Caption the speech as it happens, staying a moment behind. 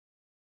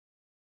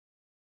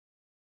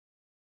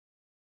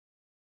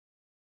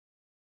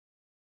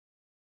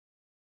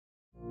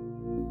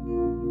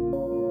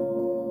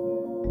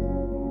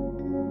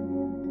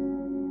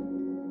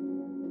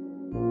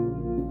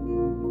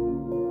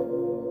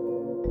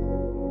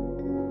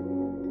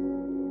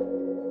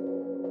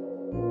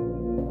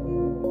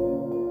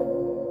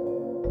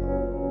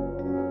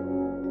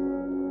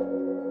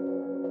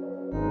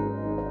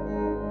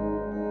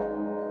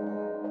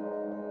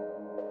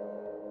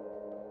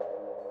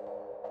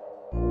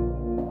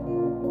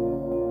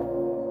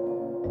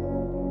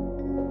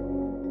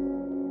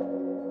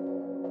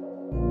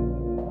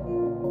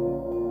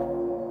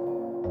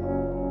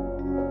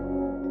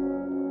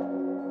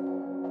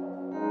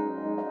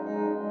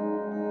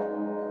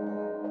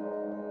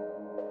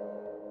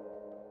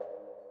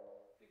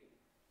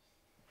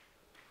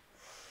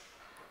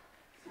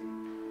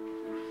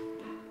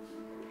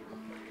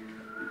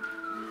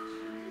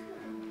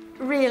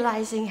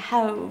realising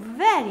how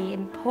very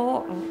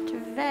important,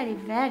 very,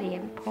 very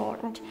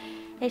important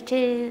it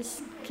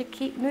is to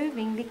keep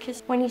moving,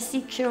 because when you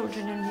see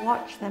children and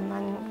watch them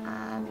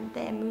and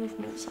their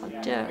movements are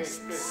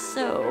just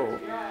so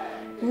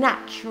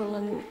natural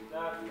and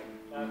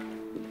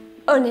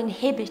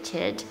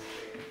uninhibited,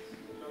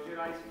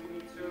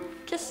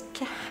 just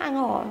to hang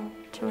on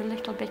to a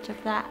little bit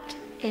of that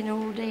in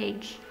old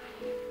age,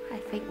 I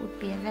think would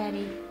be a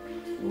very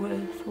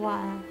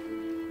worthwhile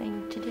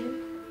thing to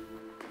do.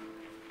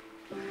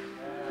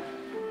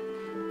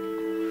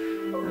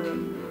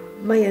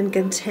 Mae yn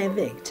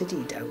gyntefig,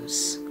 tydi,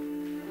 Daws.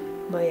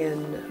 Mae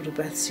yn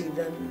rhywbeth sydd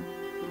yn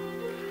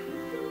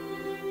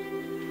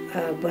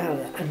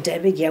wel, yn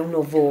debyg iawn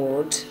o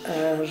fod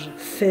yr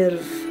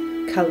ffurf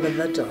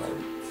celfyddydol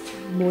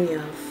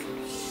mwyaf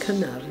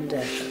cynnar yn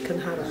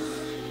cynharach.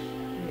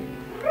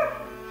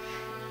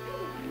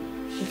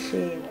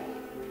 Felly,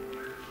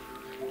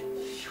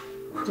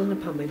 dyna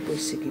pam mae'n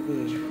bwysig I fi.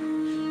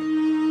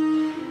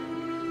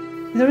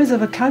 There is a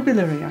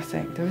vocabulary, I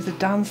think. There is a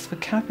dance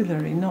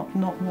vocabulary, not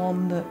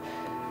one that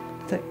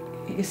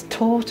is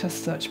taught as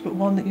such, but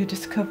one that you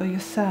discover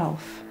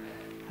yourself.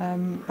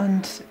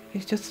 And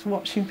it's just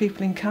watching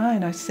people in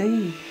CAIN, I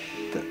see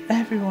that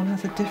everyone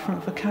has a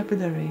different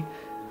vocabulary,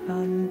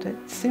 and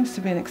it seems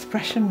to be an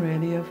expression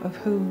really of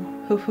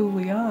who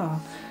we are.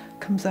 It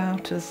comes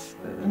out as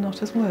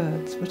not as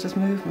words, but as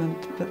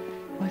movement, but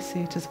I see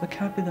it as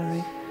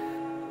vocabulary.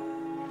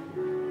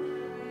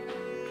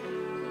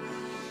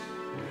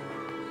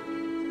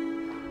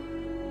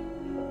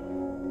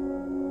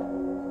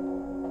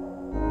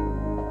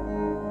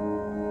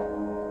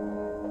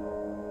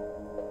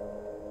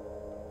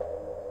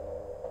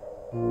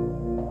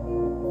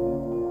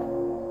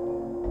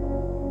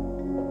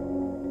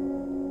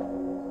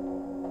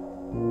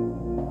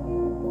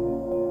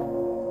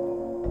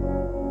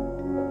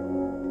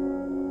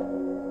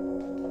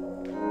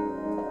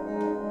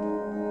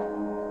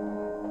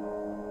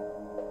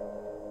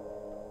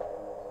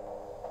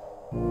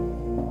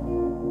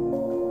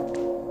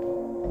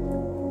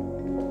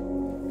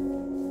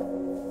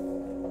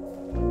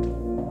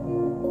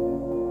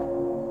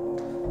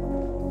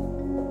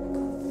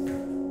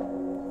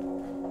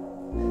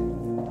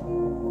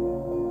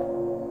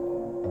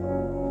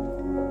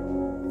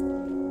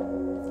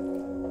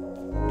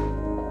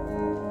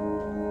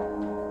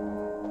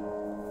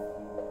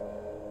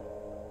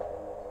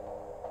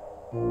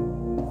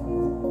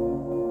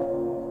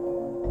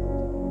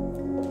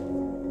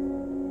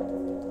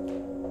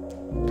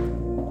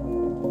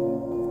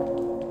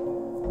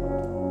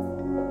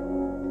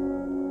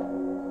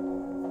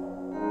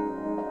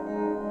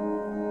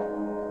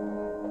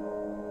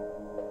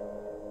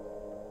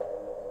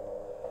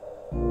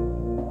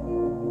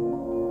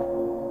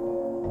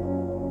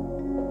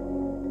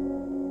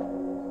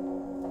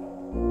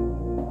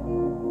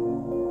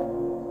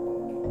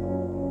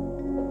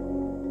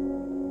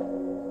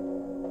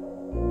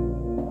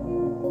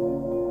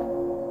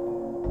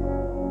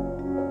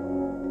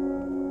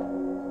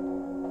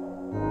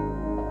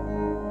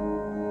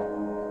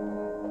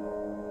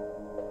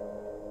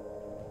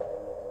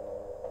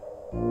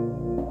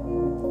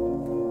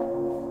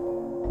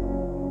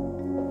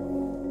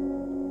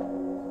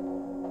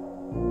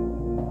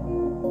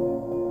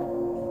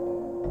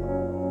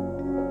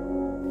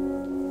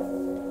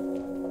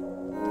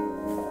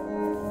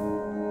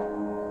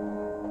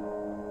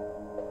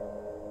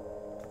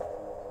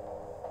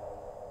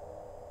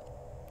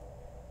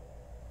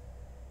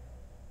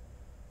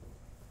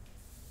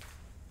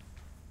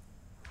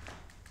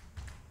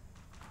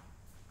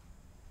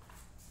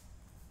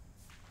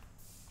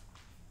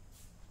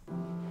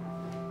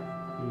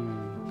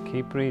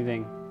 Keep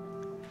breathing.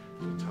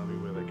 Tell me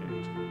where they're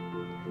getting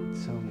to.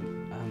 So,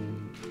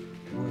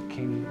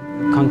 working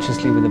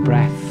consciously with the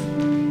breath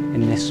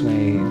in this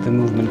way, the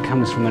movement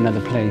comes from another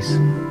place.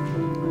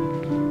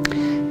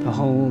 The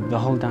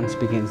whole dance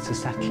begins to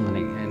settle,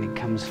 and it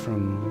comes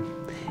from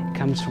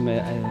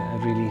a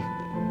really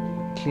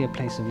clear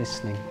place of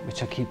listening,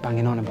 which I keep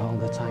banging on about all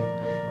the time.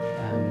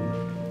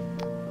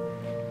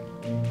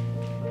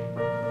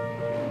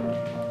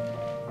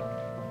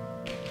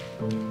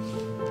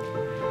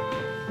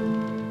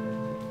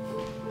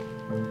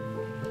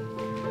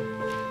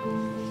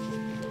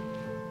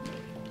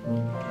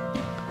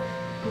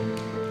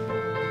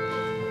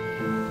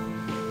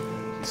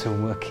 So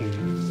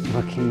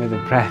working with the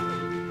breath,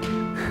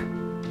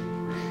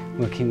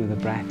 working with the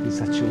breath in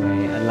such a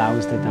way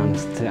allows the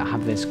dance to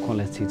have this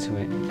quality to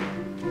it.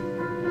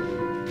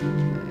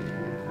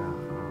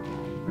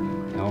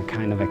 It all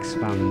kind of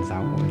expands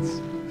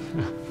outwards,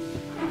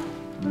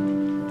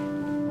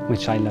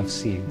 which I love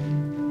seeing.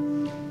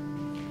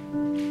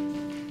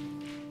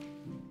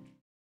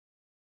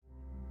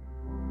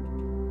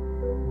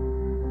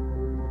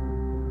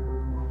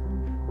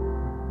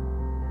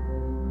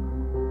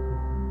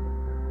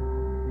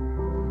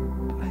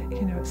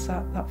 It's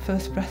that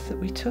first breath that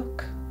we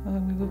took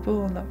when we were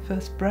born, that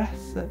first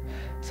breath that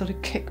sort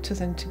of kicked us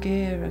into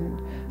gear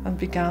and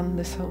began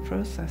this whole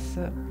process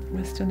that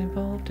we're still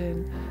involved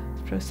in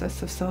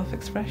process of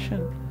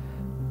self-expression.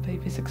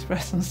 Babies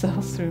express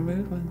themselves through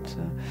movement,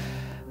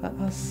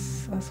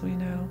 as we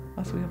know,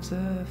 as we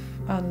observe,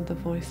 and the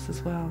voice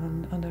as well,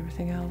 and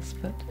everything else.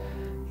 But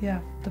yeah,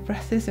 the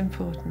breath is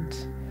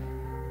important,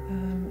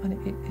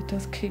 and it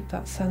does keep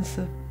that sense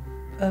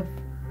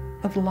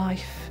of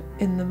life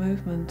in the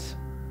movement.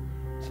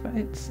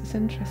 It's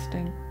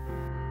interesting.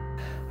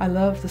 I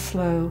love the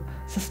slow,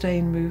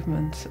 sustained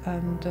movement,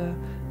 and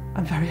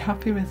I'm very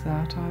happy with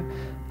that. I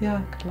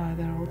could lie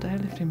there all day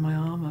lifting my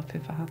arm up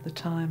if I had the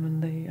time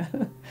and the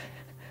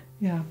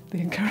the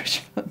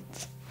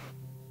encouragement.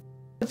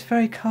 It's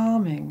very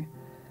calming,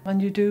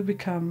 and you do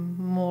become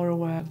more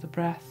aware of the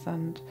breath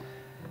and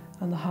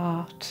the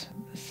heart.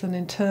 It's an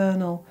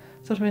internal,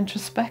 sort of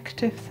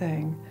introspective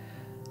thing.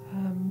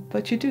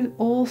 But you do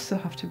also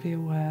have to be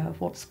aware of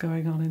what's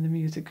going on in the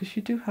music, because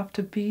you do have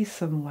to be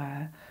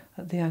somewhere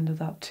at the end of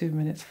that 2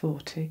 minutes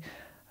 40.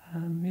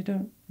 You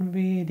don't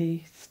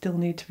really still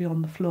need to be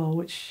on the floor,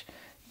 which,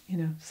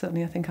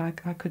 certainly I think I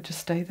could just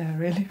stay there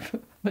really for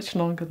much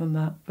longer than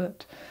that.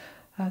 But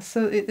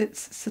so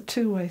it's a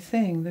two-way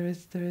thing. There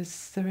is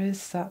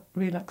that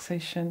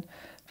relaxation,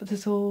 but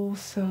there's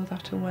also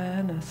that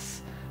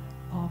awareness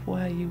of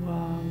where you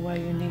are, where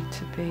you need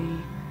to be,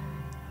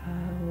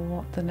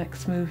 what the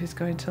next move is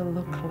going to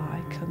look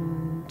like,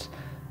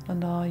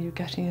 and are you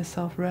getting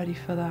yourself ready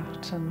for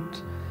that, and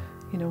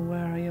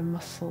where are your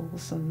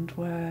muscles, and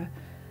where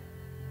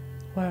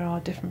are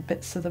different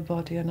bits of the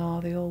body, and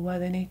are they all where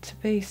they need to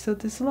be? So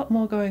there's a lot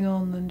more going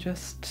on than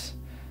just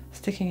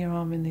sticking your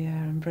arm in the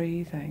air and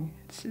breathing.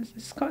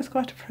 It's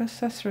quite a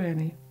process,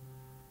 really.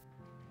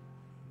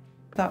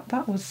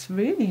 That was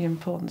really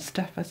important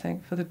step, I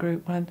think, for the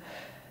group when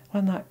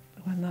that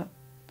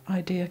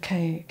idea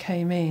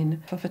came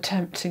in of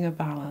attempting a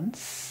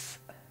balance,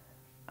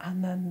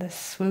 and then this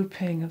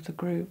swooping of the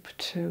group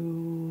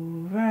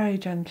to very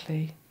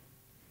gently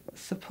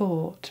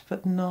support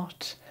but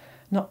not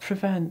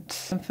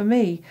prevent. And for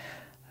me,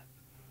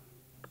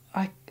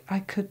 I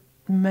could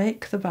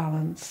make the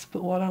balance,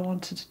 but what I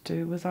wanted to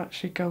do was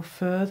actually go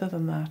further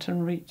than that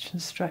and reach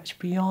and stretch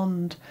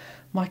beyond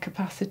my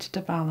capacity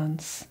to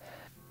balance,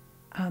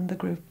 and the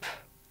group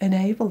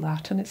enable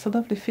that, and it's a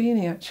lovely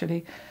feeling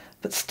actually.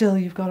 But still,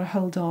 you've got to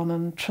hold on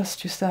and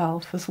trust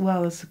yourself as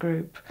well as the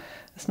group.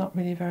 It's not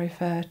really very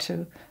fair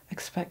to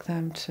expect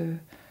them to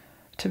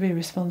be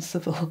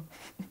responsible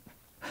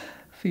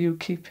for you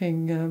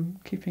keeping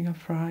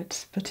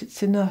upright. But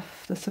it's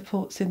enough. The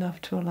support's enough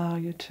to allow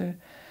you to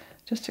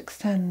just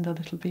extend a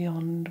little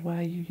beyond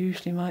where you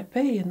usually might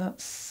be, and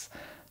that's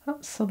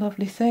a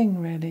lovely thing,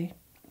 really.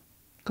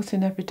 Because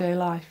in everyday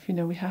life,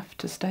 we have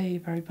to stay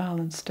very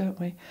balanced, don't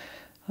we?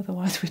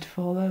 Otherwise we'd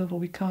fall over.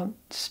 We can't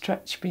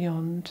stretch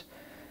beyond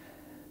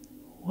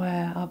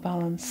where our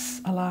balance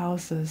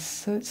allows us.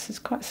 So it's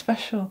quite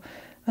special.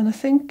 And I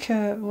think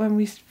when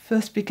we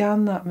first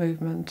began that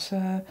movement,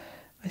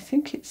 I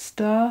think it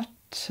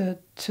started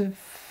to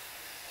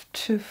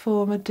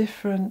form a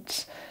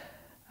different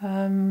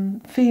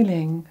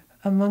feeling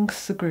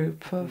amongst the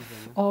group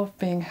of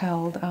being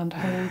held and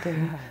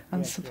holding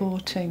and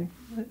supporting.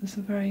 It was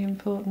a very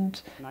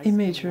important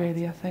image,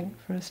 really, I think,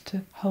 for us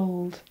to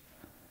hold.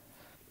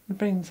 It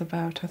brings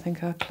about, I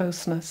think, a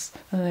closeness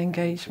and an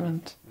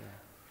engagement.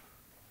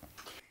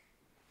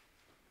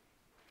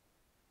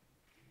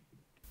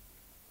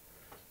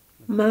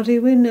 Mae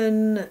rhywun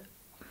yn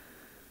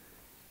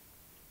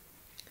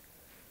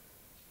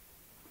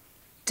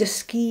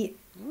dysgu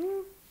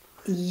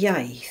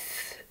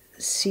iaith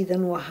sydd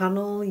yn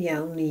wahanol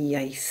iawn i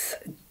iaith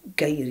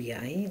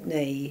geiriau,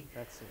 neu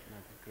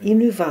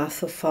unrhyw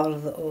fath o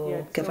ffordd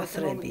o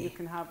gyfathrebu.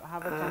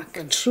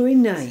 Ac trwy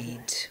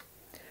wneud,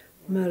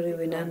 mae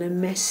rhywun yn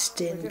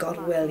ymestyn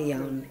gorwel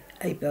iawn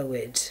ei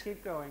bywyd.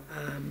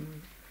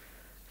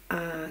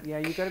 Ac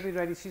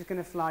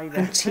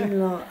yn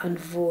teimlo yn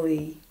fwy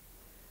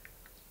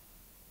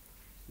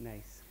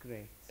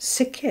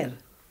sicr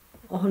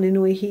ohonyn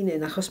nhw eu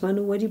hunain, achos maen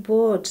nhw wedi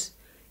bod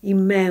i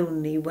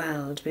mewn i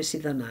weld beth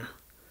sydd yna.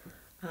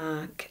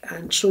 Ac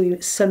trwy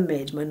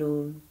symud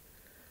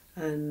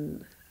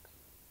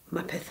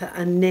mae pethau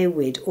yn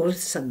newid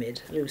wrth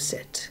symud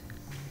rhywsut.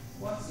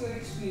 What's your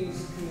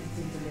experience of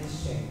connecting to this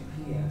shape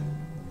here?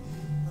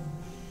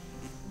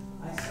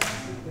 I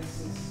think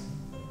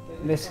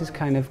this is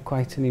kind of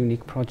quite an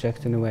unique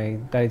project in a way,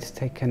 that it's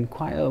taken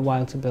quite a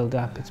while to build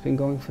up. It's been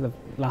going for the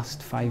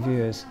last 5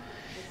 years,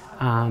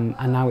 and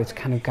now it's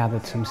kind of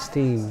gathered some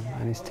steam,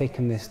 and it's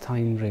taken this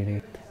time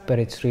really. But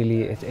it's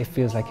really, it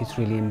feels like it's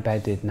really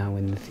embedded now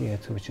in the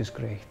theatre, which is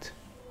great.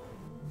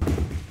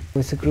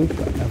 It's a group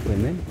of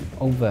women,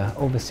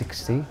 over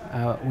 60.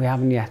 We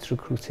haven't yet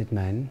recruited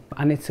men.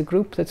 And it's a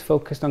group that's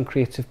focused on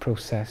creative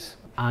process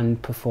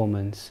and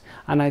performance.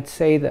 And I'd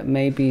say that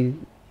maybe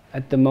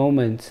at the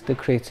moment the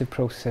creative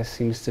process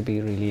seems to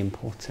be really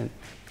important.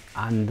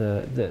 And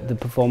the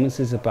performance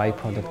is a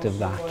byproduct of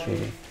that,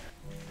 really.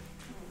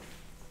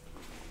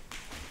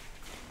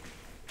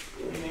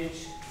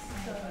 Image.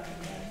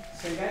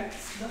 Say again.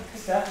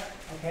 Step.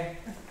 Okay.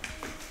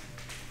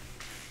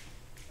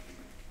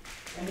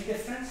 Any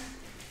difference?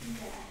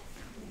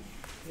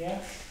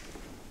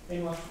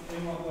 In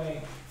what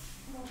way?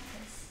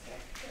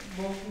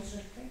 More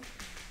constricting?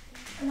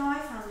 No, I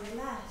found it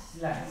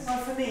less. Less?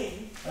 Well, for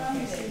me,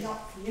 obviously Okay.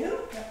 not for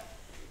you, but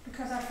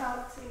because I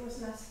felt it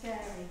was less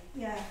scary.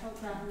 Yeah, I felt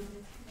grounded.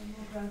 And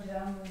more grounded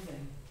and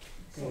moving.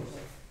 Good.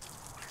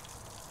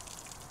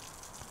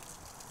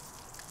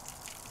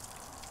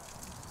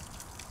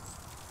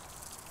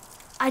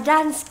 I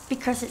dance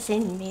because it's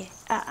in me.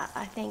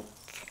 I think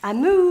I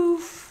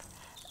move,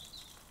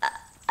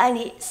 and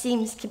it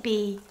seems to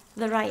be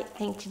the right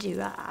thing to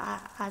do.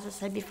 As I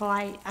said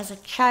before, as a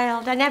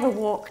child, I never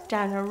walked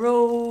down a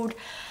road.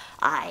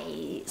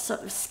 I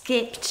sort of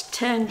skipped,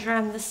 turned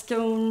around the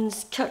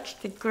stones,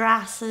 touched the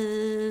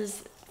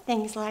grasses,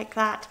 things like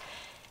that.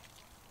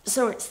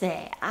 So it's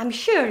there. I'm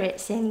sure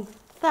it's in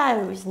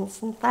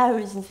thousands and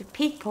thousands of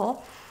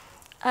people.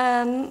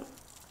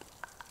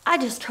 I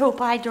just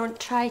hope I don't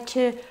try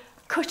to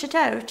cut it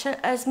out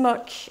as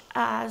much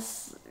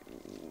as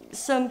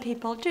some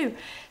people do.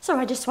 So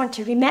I just want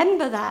to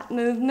remember that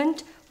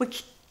movement,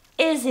 which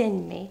is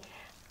in me,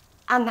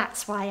 and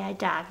that's why I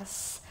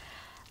dance.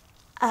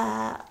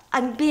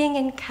 And being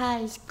in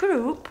Cai's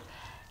group,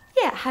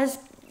 yeah, has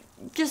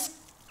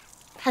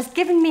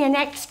given me an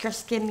extra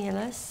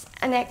stimulus,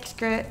 an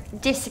extra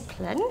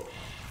discipline,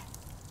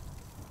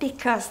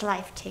 because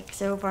life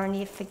takes over and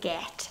you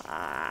forget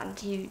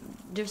and you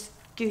just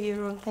do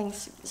your own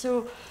things.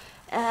 So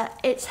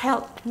it's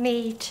helped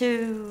me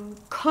to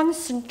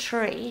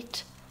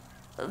concentrate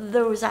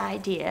those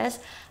ideas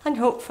and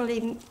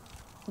hopefully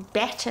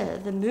better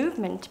the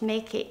movement,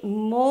 make it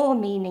more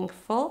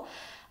meaningful.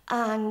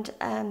 And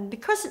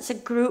because it's a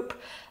group,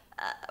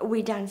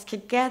 we dance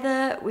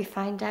together, we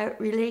find out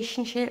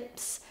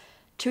relationships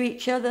to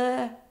each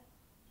other,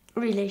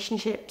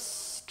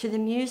 relationships to the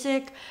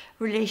music,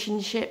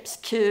 relationships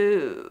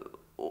to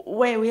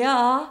where we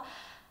are,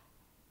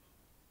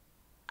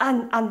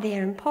 and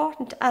they're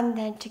important. And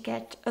then to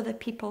get other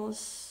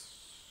people's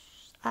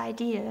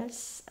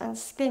ideas and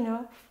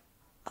spin-off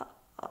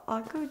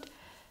are good.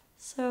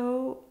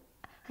 So,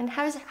 and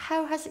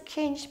how has it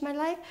changed my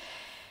life?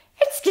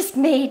 It's just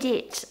made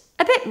it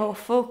a bit more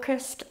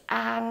focused,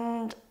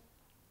 and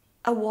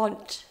I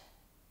want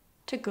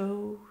to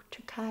go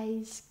to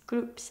Cai's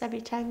groups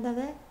every time they're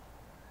there.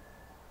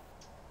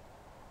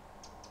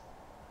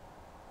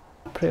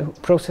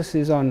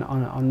 Processes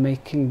on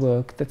making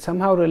work that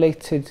somehow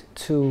related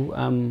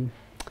to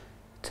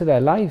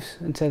their lives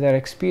and to their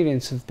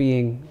experience of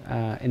being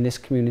in this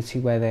community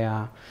where they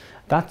are.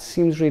 That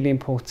seems really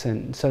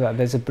important, so that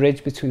there's a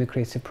bridge between the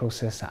creative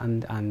process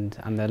and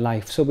their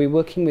life. So we're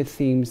working with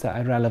themes that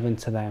are relevant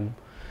to them.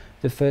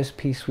 The first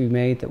piece we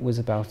made that was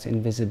about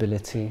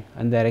invisibility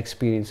and their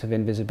experience of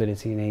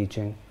invisibility in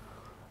aging.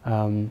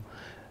 And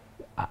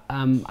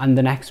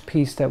the next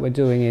piece that we're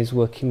doing is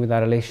working with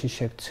our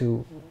relationship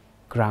to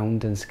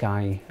ground and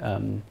sky,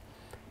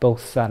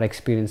 both that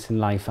experience in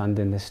life and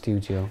in the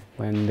studio,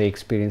 when they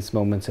experience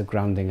moments of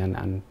grounding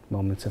and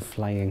moments of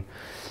flying.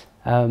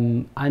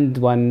 And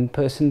one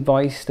person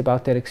voiced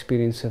about their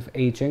experience of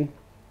aging,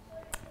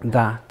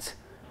 that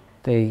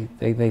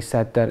they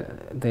said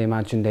that they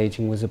imagined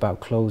aging was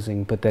about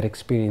closing, but their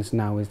experience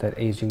now is that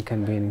aging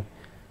can be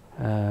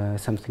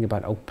something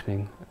about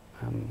opening,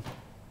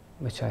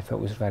 which I thought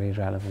was very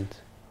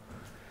relevant.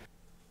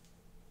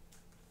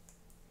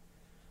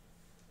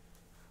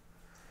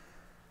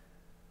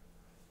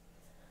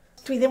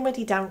 Dwi ddim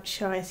wedi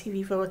dawnsio ers I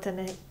fi fod yn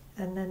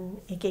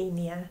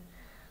ugeiniau,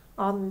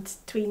 ond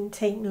dwi'n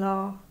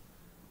teimlo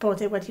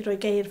bod e wedi rhoi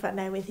geirfa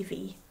newydd I fi.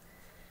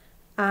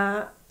 A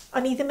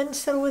o'n I ddim yn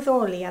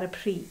sylweddoli ar y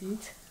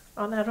pryd,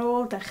 ond ar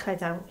ôl dechrau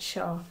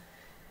dawnsio,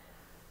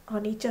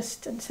 o'n I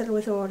just yn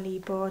sylweddoli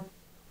bod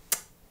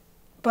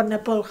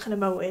yna bwlch yn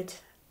y mywyd.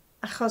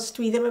 Achos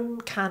dwi ddim yn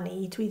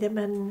canu, dwi ddim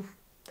yn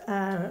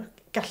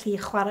gallu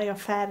chwarae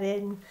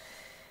offeryn,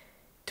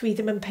 dwi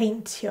ddim yn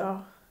peintio,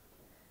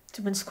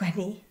 dwi'n yn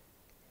sgwennu.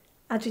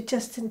 A dwi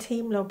just yn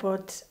teimlo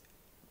bod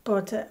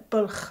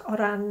bwlch o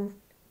ran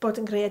bod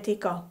yn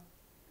greadigol.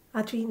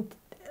 A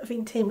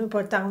fi'n teimlo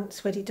bod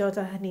dawns wedi dod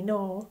â hynny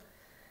nôl.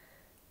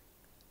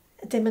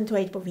 Dim yn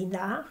dweud bod fi'n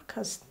dda,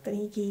 cos da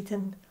ni gyd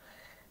yn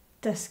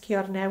dysgu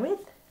o'r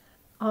newydd.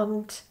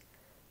 Ond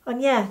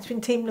ie,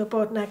 dwi'n teimlo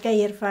bod yna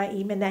geirfa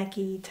I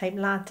mynegu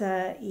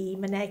teimladau, I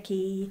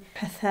mynegu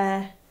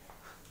pethau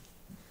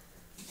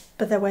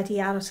bydde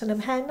wedi aros yn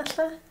ymhen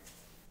allan.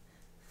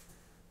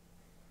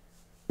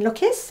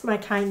 Lwcus, mae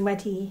CAIN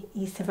wedi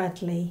I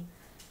sefydlu,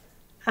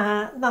 a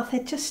nath e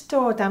just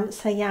dod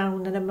amser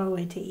iawn yn y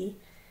mywyd I,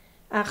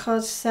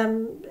 achos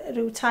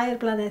rhyw 3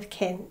 blynedd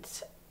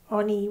cynt,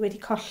 o'n I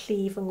wedi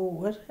colli fy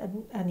ngŵr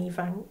yn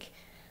ifanc,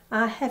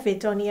 a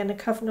hefyd o'n I yn y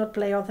cyfnod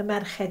ble oedd y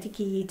merched I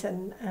gyd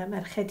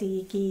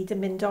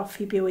yn mynd off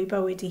I byw I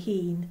bywyd I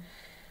hun,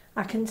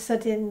 ac yn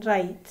sydyn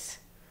reit,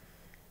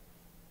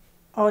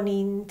 o'n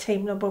i'n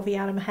teimlo bod fi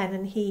ar ymhen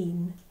yn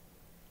hun.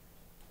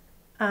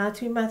 A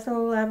dwi'n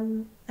meddwl,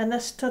 yn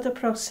ystod y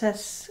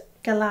proses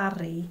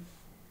Galeri,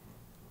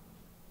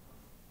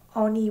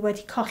 o'n I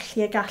wedi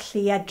colli y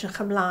gallu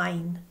edrych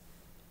ymlaen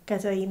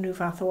gyda unrhyw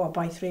fath o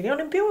obaith, really.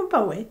 O'n i'n byw yn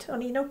bywyd,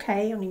 o'n i'n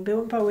o'n i'n byw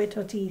yn bywyd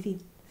o dydd i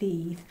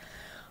ddydd,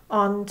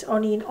 ond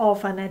o'n i'n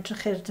ofan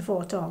edrych i'r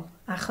dyfodol,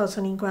 achos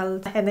o'n i'n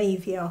gweld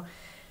heneiddio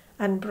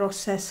yn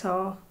broses o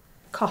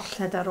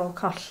colled ar ôl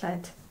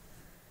colled.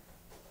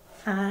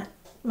 A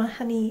mae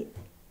hynny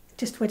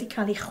jyst wedi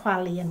cael ei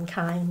chwalu yn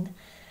CAIN,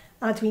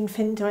 a dwi'n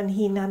ffindo yn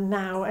hunan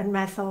naw yn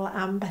meddwl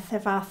am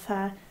bethau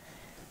fatha,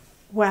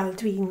 wel,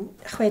 dwi'n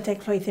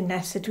 60 flwyddyn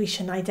nesaf, dwi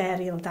eisiau gwneud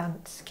aerial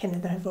dance cyn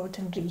iddo fod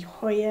yn rhy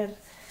hwyr.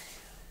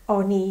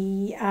 O'n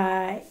i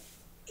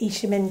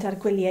eisiau mynd ar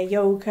gwyliau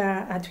yoga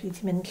a dwi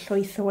wedi mynd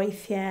llwyth o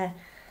weithiau.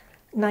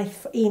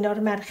 Naeth un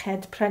o'r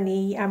merched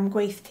prynu am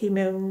gweithti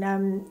mewn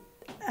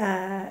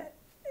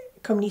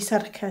cwmni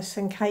syrcus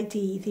yn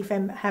Caerdydd i fy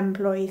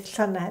henblwydd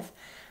llynedd.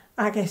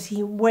 Ac es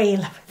i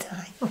wael am y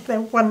dau. Oedd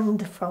e'n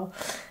wonderful.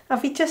 A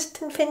fi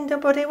jyst yn ffindo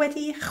bod e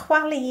wedi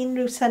chwalu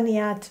unrhyw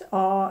syniad o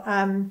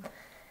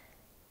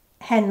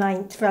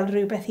henaint fel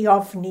rhywbeth i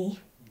ofni.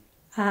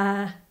 A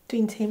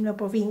dwi'n teimlo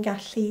bod fi'n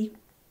gallu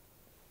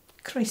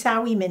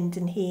croesawu mynd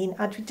yn hun, a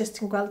dwi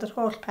jyst yn gweld yr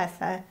holl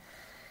pethau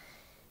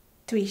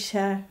dwi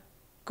eisiau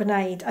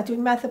gwneud. A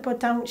dwi'n meddwl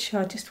bod dawnsio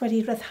jyst wedi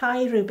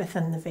ryddhau rhywbeth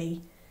ynddo fi.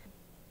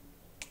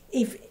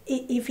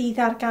 I fi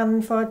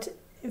ddarganfod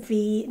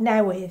fi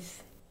newydd.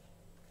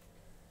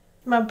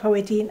 Mae'n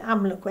bywyd i'n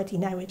amlwg wedi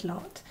newid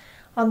lot,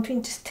 ond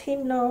dwi'n jyst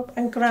teimlo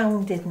yn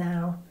grounded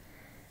now.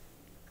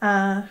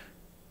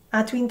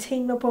 A dwi'n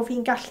teimlo bod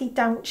fi'n gallu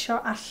dawnsio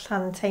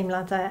allan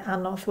teimladau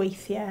anodd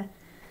weithiau,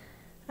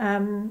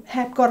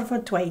 heb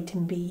gorfod dweud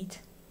yn byd.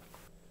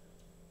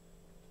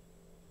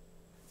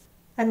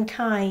 Yn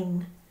CAIN,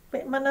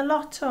 mae yna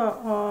lot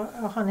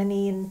ohonon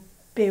ni'n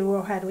byw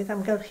oherwydd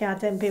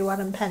amgylchiadau yn byw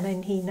ar yn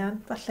pennau'n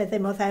hunan, falle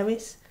ddim o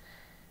ddewis.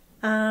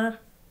 A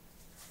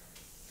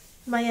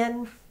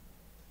mae'n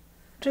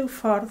rhyw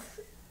ffordd,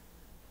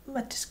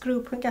 mae jyst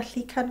grŵp yn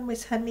gallu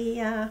cynnwys hynny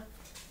a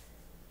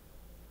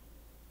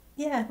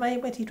mae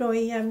wedi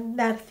rhoi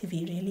nerth i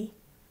fi, really.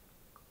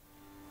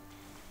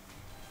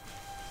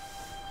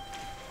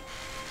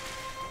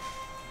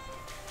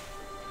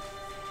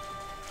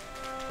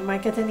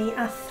 Mae gyda ni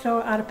athro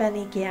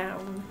arbennig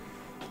iawn.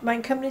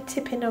 Mae'n cymryd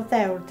tipyn o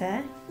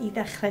ddewrder i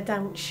ddechrau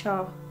dawnsio,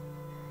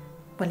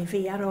 wel, i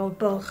fi ar ôl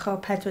bwlch o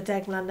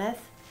 40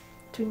 mlynedd.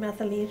 Dwi'n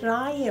meddwl i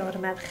rai o'r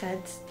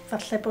merched,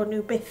 falle bod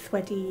nhw byth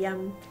wedi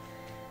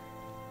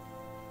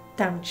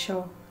dawnsio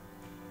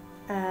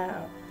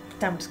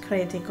dawns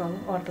creadigol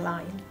o'r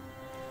blaen.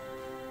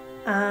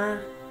 A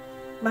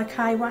mae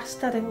Cai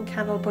wastad yn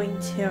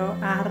canolbwyntio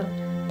ar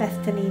beth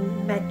dyn ni'n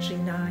medru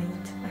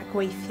wneud a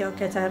gweithio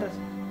gyda'n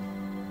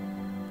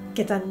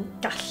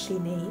gallu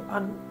ni,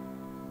 ond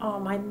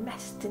mae'n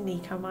mestyn ni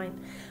cymain.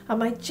 A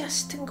mae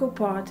jyst yn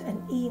gwybod yn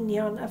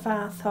union y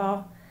fath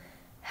o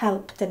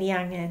help dyn ni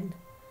angen.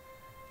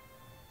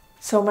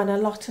 So mae yna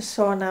lot o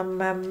sôn am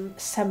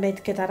symud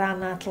gyda'r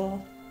anadl.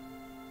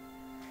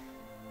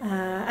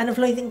 Yn y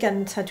flwyddyn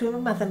gyntaf, dwi'n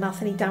meddwl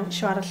nathon ni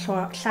dawnsio ar y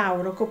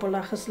llawr o gwbl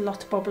achos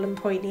lot o bobl yn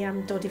poeni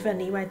am dod i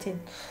fyny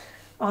wedyn.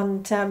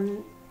 Ond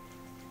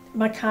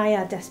mae Cai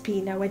a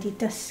Despina wedi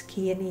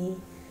dysgu i ni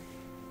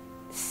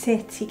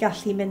sut i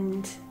gallu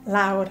mynd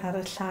lawr ar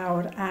y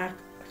llawr a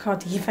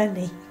codi i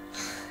fyny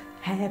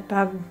heb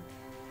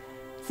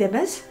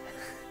zimmers.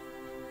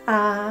 A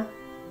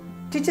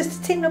dwi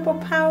jyst teimlo bod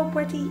pawb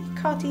wedi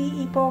codi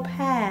i bob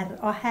her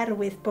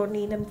oherwydd bod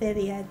ni'n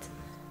ymddiried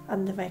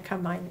ynddo fe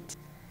cymaint.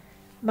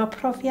 Mae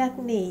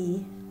profiad ni,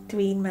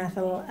 dwi'n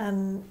meddwl,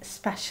 yn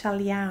special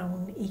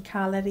iawn i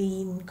cael yr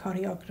un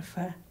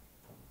choreographer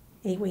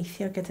i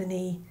weithio gyda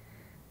ni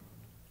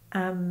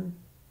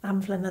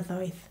am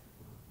flynyddoedd,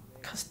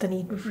 cos da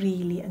ni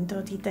really yn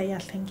dod i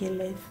deall yn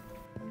gilydd.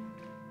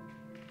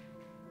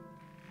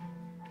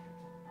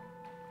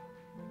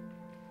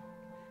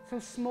 So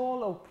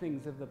small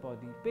openings of the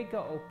body,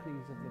 bigger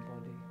openings of the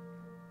body.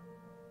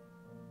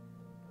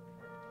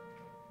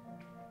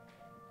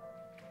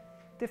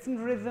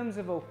 Different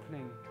rhythms of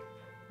opening.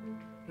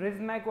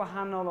 Rhythmau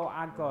gwahanol o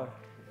agor.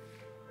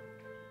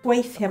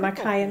 Weithiau mae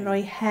Cai yn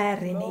rhoi her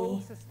i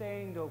ni,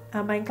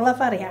 a mae'n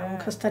glyfar iawn,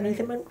 cos da ni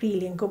ddim yn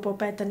really yn gwybod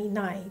beth da ni'n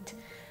wneud.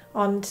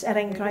 Ond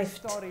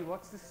enghraifft,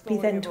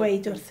 bydd e'n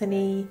dweud wrthyn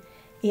ni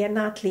i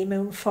anadlu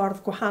mewn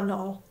ffordd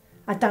gwahanol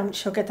a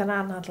dawnsio gyda'n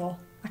anadl.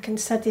 Ac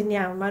yn sydyn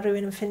iawn, mae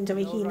rhywun yn ffindo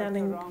ei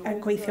hunan yn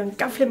gweithio yn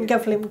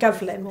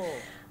gyflym,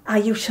 a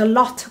iwsio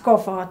lot o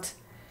gofod.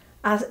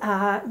 A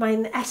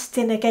mae'n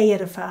estyn y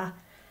geirfa,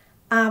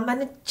 a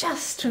mae'n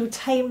just rhyw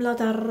teimlad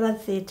ar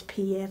ryddid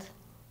pur.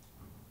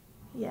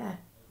 Yeah.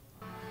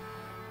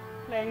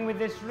 Playing with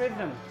this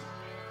rhythm.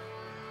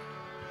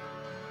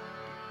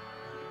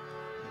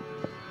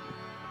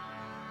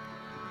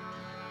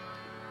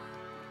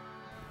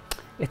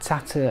 It's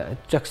at a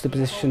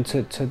juxtaposition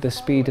to the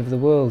speed of the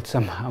world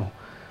somehow.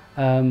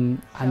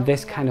 And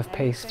this kind of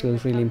pace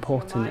feels really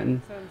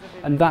important,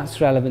 and that's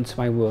relevant to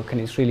my work,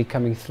 and it's really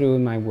coming through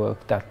in my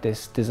work, that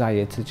this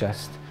desire to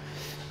just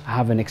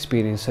have an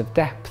experience of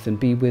depth and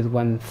be with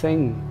one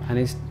thing. And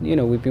it's, you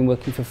know, we've been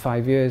working for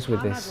 5 years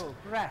with this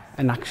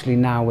And actually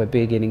now we're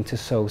beginning to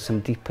sow some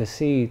deeper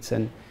seeds,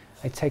 and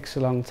it takes a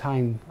long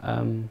time.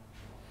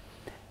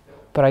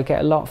 But I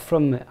get a lot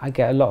from it. I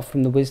get a lot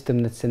from the wisdom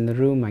that's in the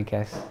room, I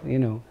guess, you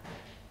know,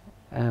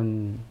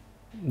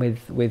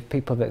 with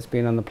people that's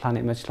been on the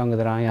planet much longer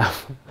than I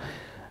have.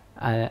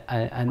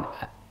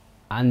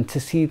 And to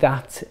see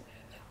that,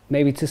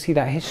 maybe to see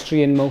that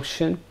history in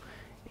motion,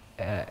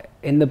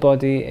 in the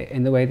body,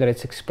 in the way that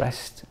it's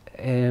expressed,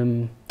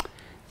 that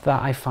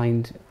I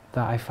find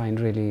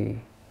really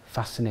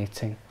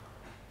fascinating.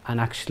 And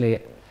actually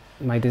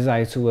my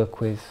desire to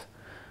work with,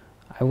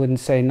 I wouldn't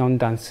say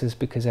non-dancers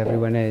because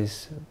everyone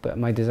is, but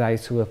my desire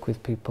to work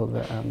with people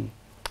that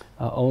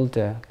are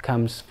older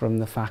comes from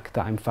the fact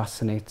that I'm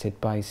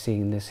fascinated by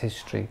seeing this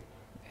history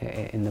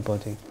in the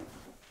body.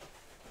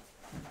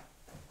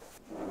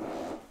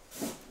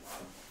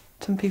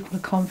 Some people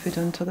are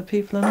confident, other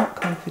people are not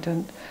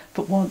confident,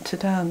 but want to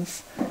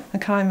dance.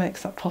 And CAIN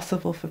makes that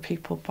possible for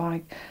people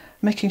by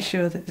making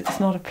sure that it's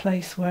not a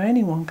place where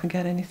anyone can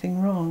get anything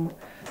wrong.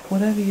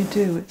 Whatever you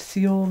do, it's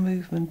your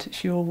movement,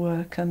 it's your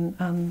work, and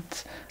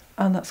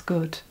that's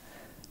good.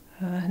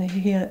 And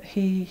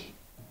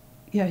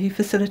he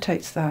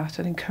facilitates that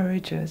and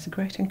encourages, a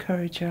great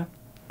encourager.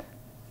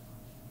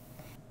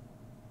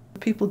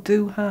 People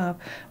do have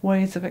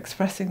ways of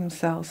expressing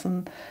themselves,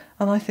 and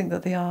I think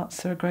that the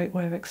arts are a great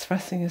way of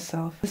expressing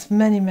yourself. There's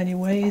many, many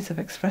ways of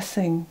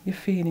expressing your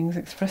feelings,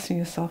 expressing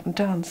yourself, and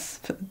dance,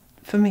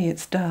 for me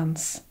it's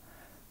dance.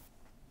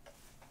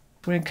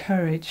 We're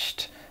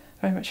encouraged,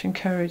 very much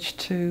encouraged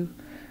to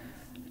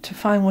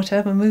find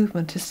whatever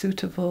movement is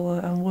suitable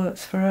and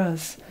works for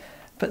us.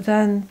 But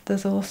then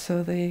there's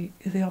also the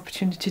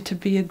opportunity to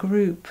be a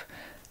group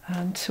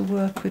and to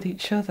work with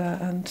each other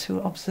and to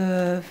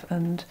observe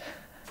and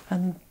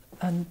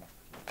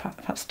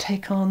perhaps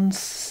take on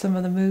some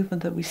of the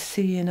movement that we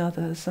see in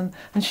others and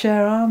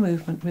share our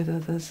movement with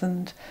others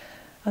and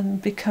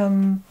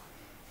become,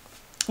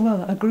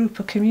 well, a group,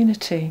 a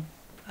community.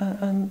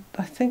 And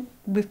I think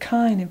with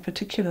CAIN in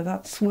particular,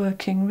 that's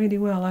working really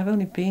well. I've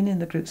only been in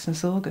the group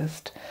since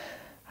August,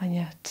 and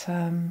yet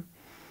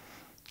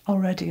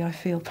already I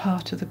feel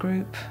part of the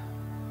group.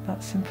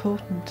 That's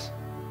important.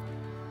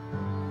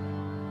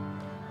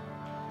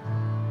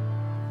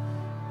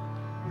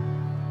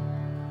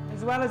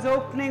 As well as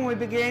opening, we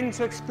begin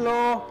to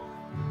explore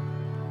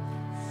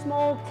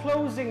small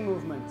closing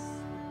movements.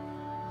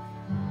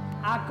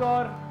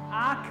 Agor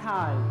a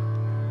cael,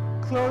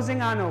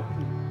 closing and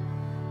opening.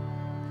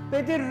 Be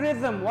di'r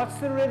rhythm? What's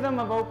the rhythm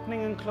of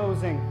opening and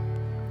closing?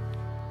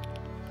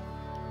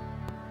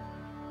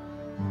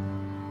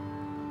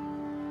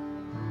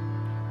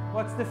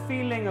 What's the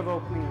feeling of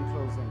opening and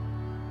closing?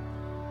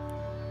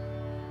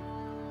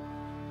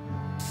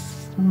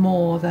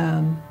 More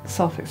than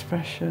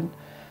self-expression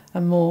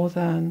and more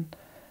than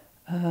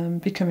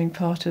becoming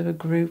part of a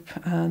group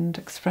and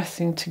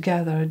expressing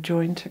together, a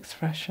joint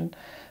expression.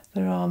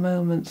 There are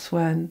moments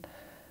when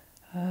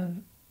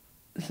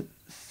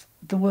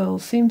the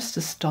world seems to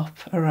stop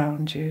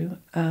around you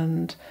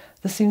and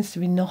there seems to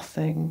be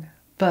nothing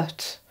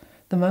but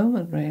the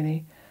moment,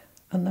 really.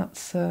 And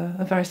that's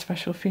a very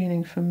special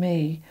feeling for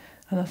me.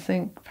 And I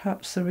think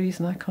perhaps the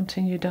reason I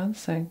continue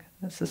dancing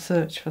is the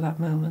search for that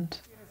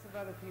moment. Of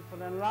other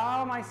people and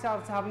allow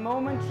myself to have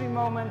momentary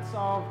moments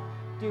of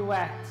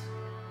duet.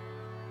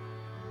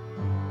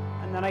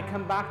 And then I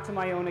come back to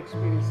my own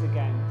experience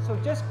again. So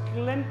just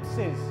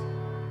glimpses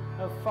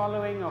of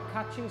following or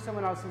catching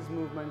someone else's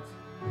movement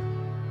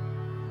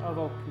of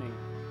opening.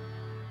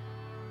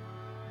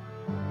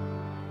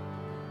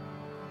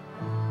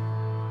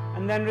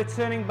 And then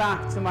returning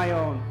back to my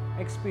own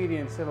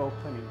experience of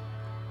opening.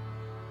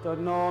 Dod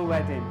nôl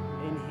wedyn,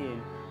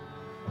 inhale.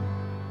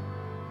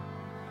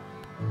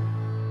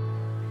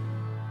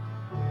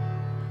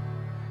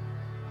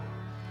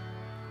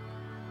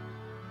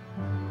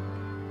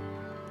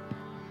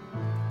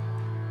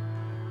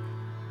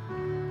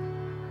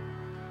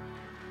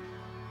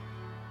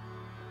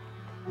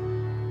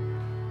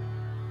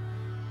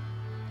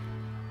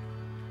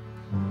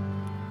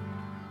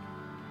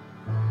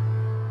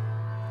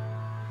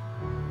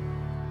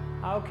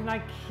 How can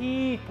I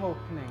keep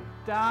opening?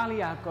 Dal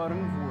I agor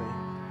yn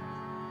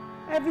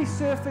fwy. Every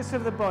surface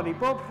of the body,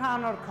 bob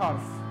rhan o'r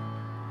corff.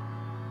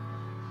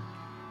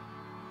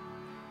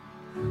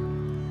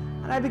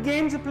 And I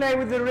begin to play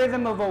with the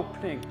rhythm of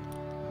opening.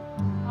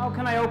 How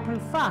can I open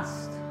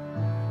fast?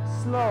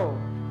 Slow.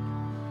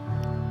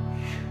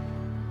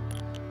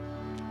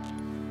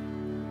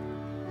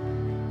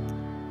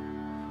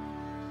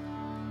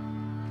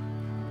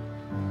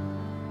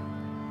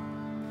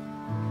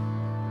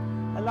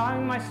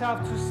 Allowing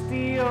myself to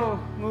steal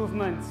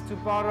movements, to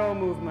borrow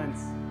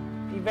movements,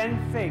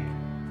 eventhig,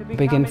 to become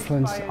big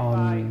influence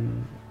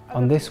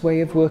on this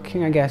way of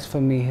working, I guess, for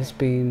me has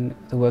been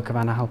the work of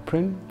Anna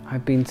Halprin.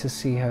 I've been to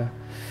see her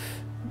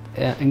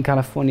in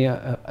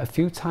California a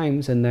few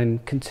times and then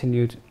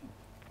continued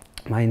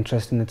my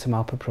interest in the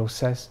Tamalpa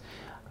process.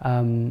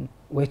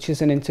 which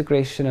is an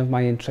integration of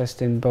my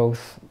interest in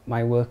both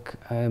my work,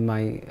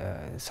 my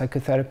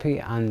psychotherapy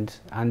and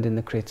in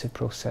the creative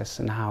process,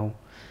 and how,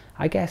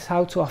 I guess,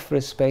 how to offer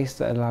a space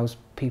that allows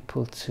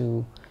people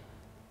to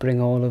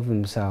bring all of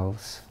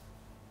themselves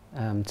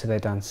to their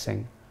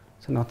dancing.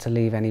 So not to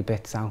leave any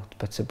bits out,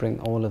 but to bring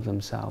all of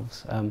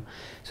themselves.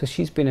 So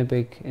she's been a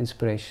big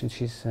inspiration.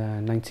 She's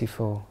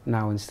 94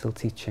 now and still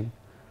teaching,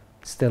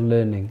 still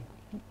learning,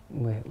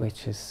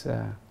 which is,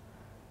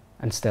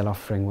 and still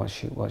offering what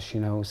she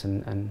knows.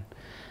 And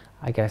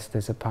I guess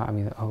there's a part of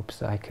me that hopes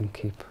that I can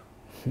keep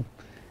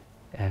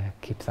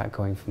that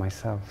going for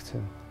myself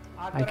too.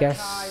 I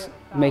guess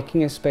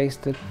making a space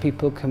that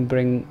people can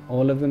bring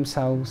all of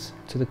themselves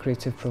to the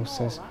creative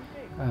process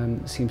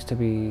seems to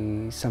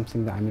be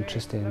something that I'm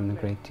interested in a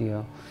great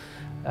deal.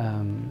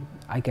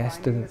 I guess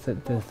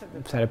the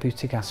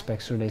therapeutic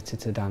aspects related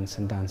to dance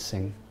and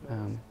dancing,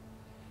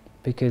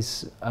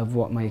 because of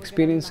what my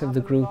experience of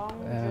the group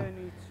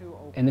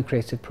in the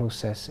creative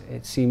process,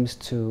 it seems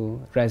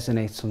to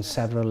resonate on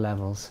several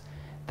levels,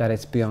 that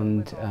it's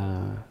beyond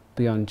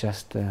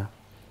just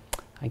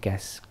I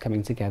guess,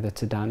 coming together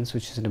to dance,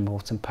 which is an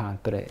important part,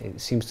 but it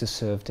seems to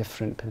serve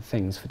different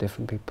things for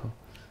different people,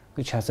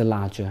 which has a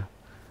larger,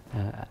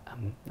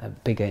 a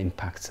bigger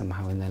impact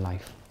somehow in their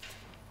life.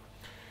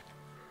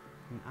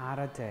 An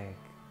ara deg,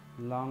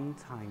 long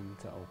time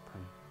to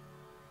open,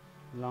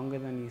 longer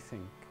than you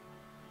think.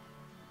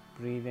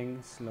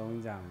 Breathing,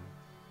 slowing down.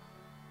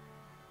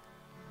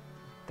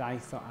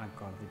 Daith o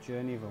agor, the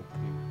journey of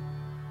opening.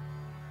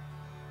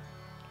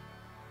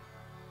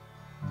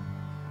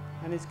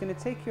 And it's going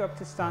to take you up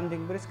to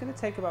standing, but it's going to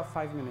take about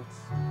 5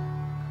 minutes.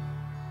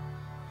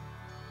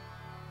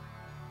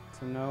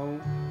 To know,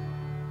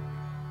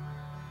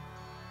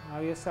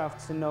 allow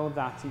yourself to know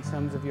that in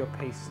terms of your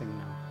pacing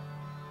now.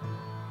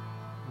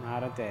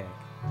 Ara deg.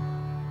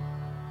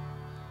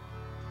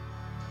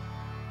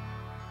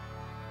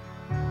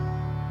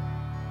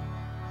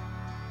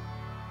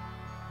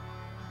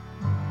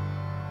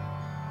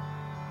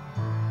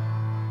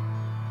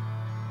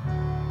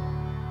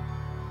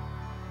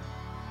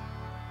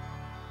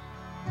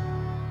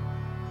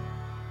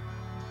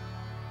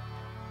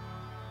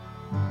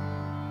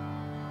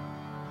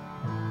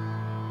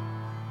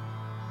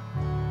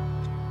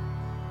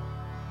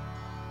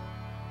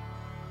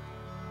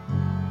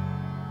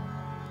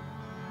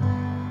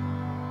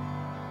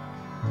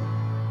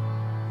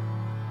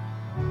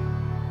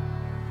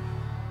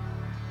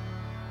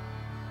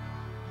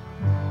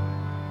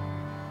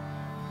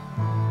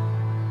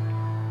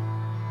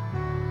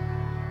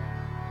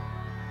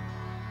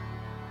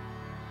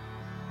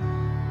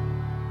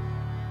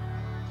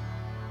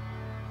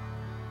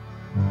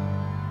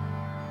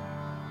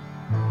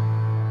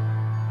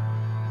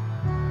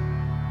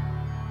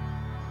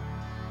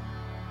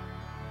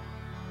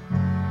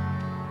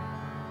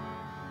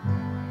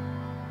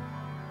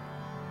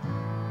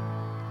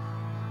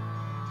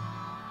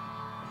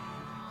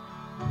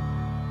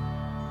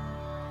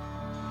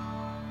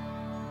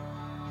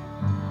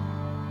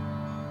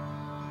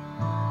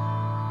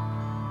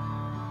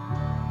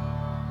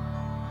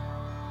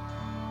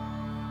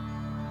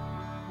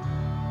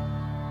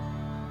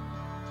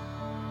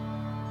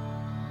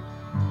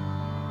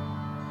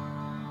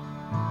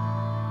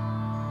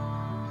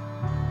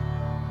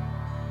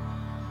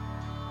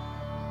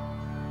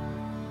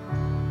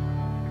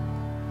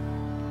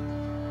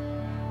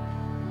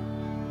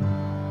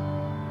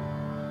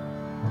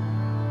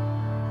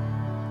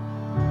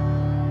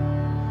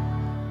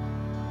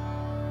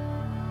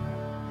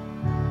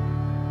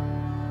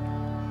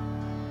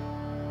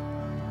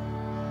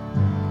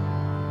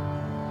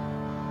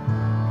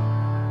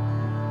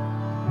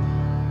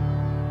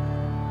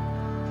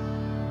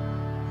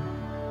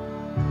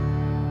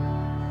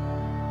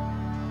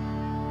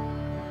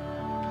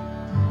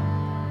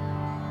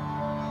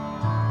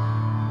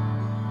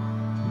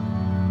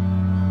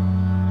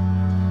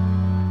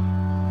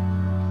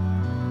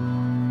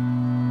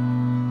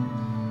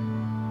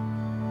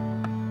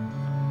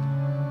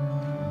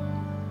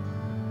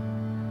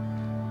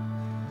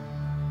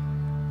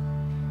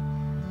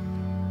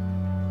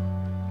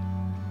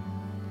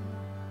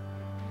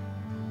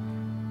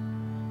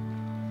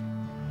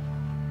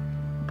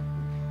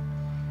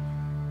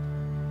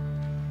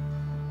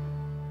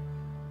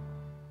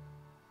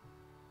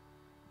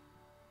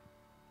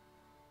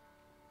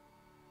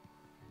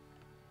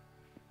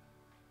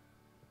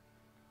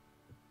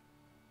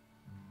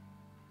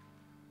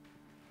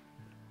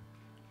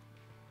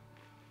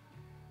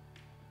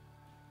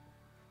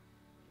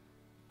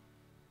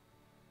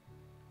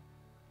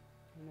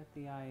 Let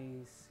the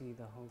eyes see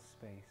the whole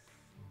space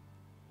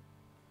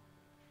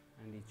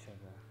and each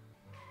other.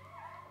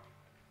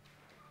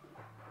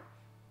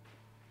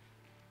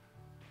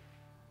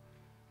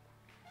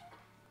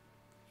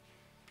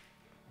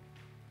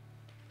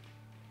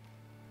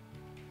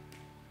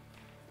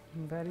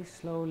 And very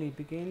slowly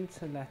begin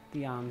to let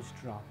the arms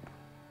drop.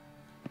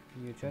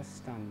 You're just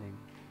standing,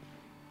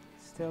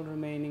 still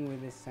remaining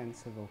with this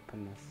sense of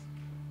openness.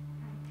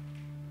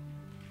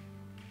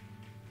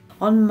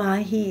 Ond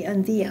mae hi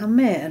yn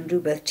ddiamau yn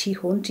rhywbeth tu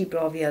hwnt i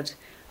brofiad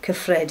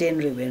cyffredin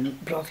rhywun,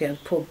 brofiad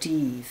pob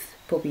dydd,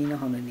 pob un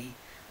ohono ni.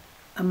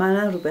 A mae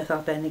yna rhywbeth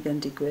arbennig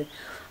yn digwydd.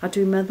 A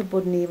dwi'n meddwl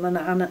bod ni, mae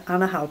yna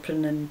Anna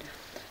Halprin yn,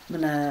 mae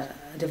yna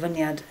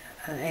dyfyniad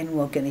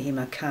enwog gen i hi,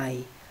 mae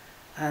Cai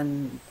yn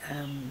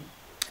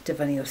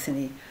dyfynu wrthyn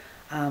ni.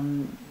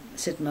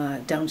 Sut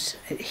mae dance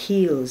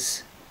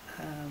heals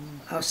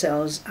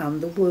ourselves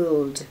and the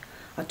world.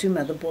 A dwi'n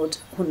meddwl bod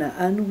hwnna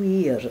yn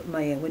wir,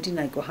 mae wedi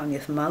gwneud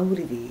gwahaniaeth mawr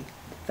i fi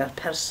fel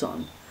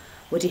person,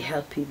 wedi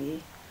helpu fi.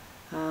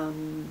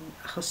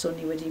 Achos o'n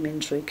i wedi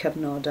mynd trwy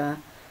cyfnod a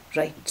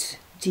reit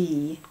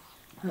di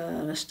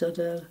yn ystod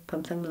y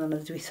 15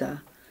 mlynedd dwytha.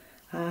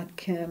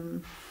 Ac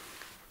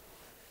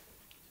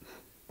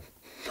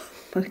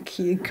mae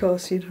ci yn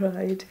cosi'n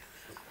rhaid.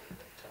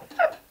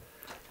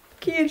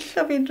 Ci yn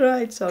llafu'n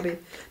rhaid, sori.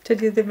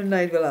 Tydi ddim yn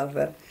gwneud fel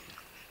arfer.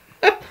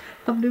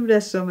 Am rhyw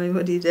reswm mae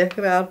wedi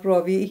dechrau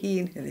arbrofi ei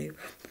hun heddiw.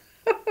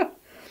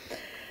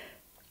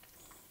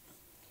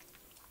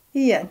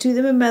 Ie, dwi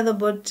ddim yn meddwl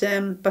bod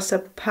basa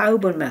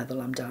pawb yn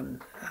meddwl amdan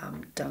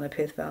y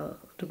peth fel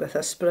rhywbeth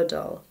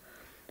ysbrydol.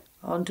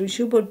 Ond dwi'n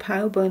siŵr bod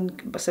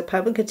basa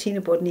pawb yn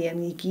cytuno bod ni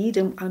yn i gyd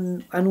yn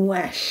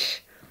well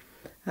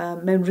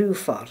mewn rhyw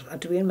ffordd. A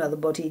dwi'n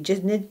meddwl bod hi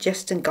nid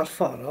jyst yn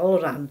gorfforol o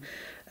ran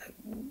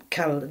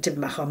cael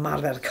dim bach o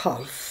marfer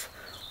corff,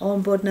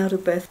 ond bod na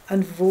rhywbeth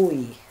yn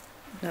fwy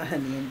na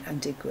hynny yn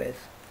digwydd.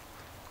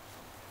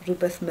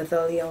 Rhywbeth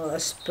meddyliol,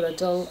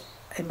 ysbrydol,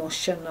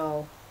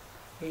 emosiynol,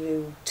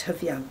 rhyw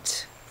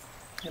tyfiant,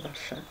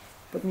 efallai,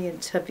 bod ni yn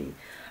tyfu.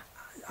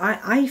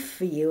 I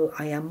feel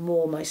I am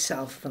more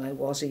myself than I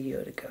was a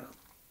year ago.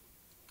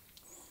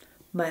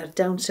 Mae'r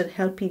dawns yn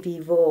helpu fi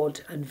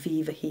fod yn fi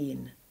fy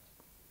hun,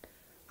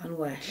 yn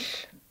well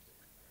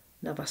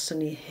na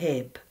faswn ni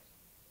heb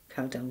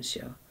cael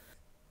dawnsio.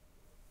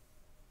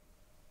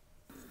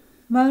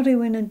 Mae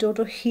rhywun yn dod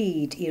o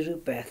hyd i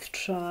rhywbeth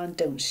tra'n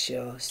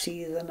dawnsio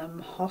sydd yn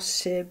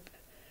amhosib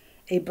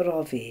ei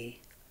brofi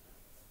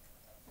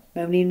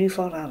mewn unrhyw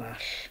ffordd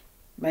arall.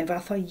 Mae'n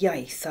fath o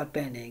iaith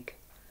arbennig.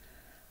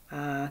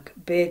 Ac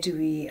be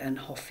dwi yn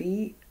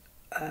hoffi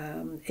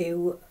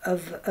yw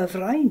y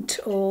fraint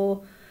o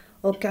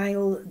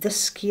gael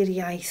ddysgu'r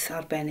iaith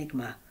arbennig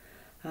yma.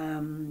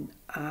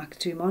 Ac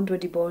dwi mond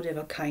wedi bod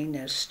efo CAIN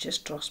ers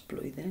just dros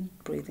blwyddyn,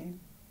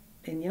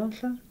 union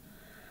lla.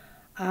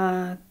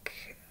 Ac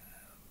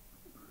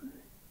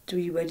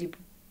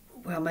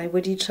mae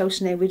wedi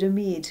trawsnewid y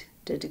myd,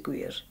 dyd y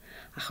gwir,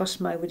 achos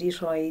mae wedi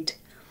rhoi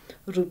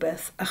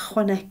rhywbeth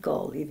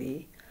ychwanegol i fi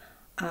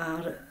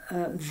ar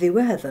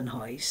ddiwedd yn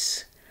hoes,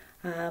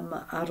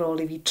 ar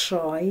ôl i fi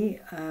troi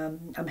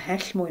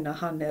ymhell mwy na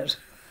hanner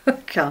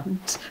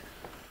cant.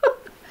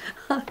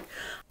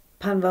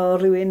 Pan fel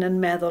rhywun yn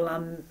meddwl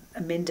am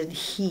mynd yn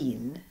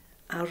hun,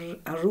 a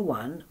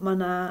rwan, mae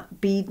yna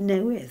byd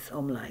newydd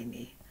o'mlaen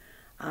ni.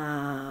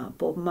 A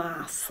bob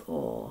math o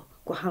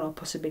gwahanol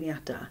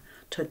posibiliadau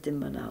troedd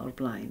ddim yna o'r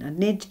blaen. A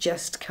nid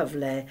just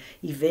cyfle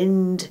i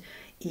fynd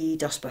i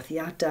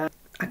dosbarthiadau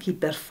ac i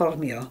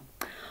berfformio,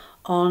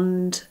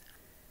 ond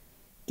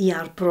i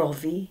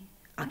arbrofi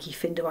ac i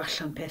ffindo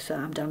allan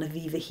pethau amdano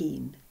fi fy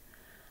hun.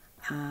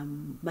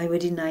 Mae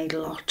wedi gwneud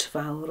lot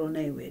fawr o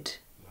newid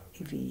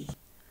i fi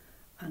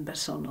yn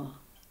bersonol.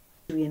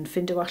 Dwi'n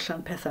ffindo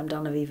allan pethau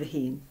amdano fi fy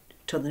hun,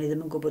 troedd ni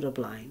ddim yn gwybod o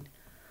blaen.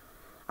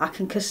 Ac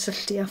yn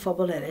cysylltu â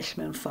phobl eraill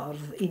mewn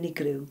ffordd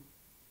unigryw.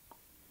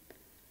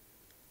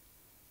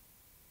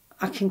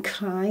 Ac yn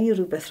creu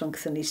rhywbeth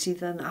rhwngthyn ni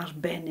sydd yn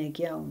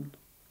arbennig iawn.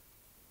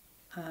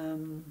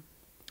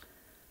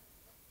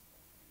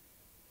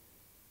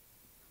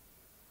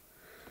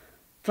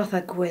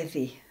 Fatha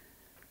gweddi,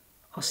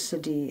 os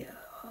ydy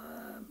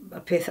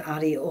y peth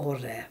ar ei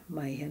orau,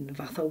 mae hyn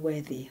fath o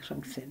weddi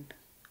rhwngthyn.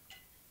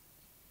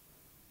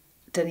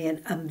 Dyn ni yn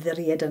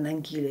ymddiried yn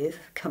ein gilydd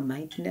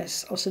cymaint, nes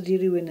os ydy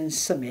rhywun yn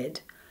symud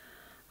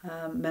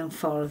mewn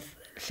ffordd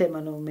lle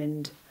maen nhw'n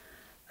mynd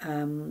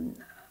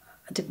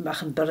dipyn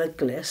bach yn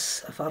beryglus,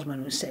 y ffordd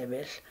maen nhw'n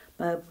sefyll,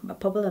 mae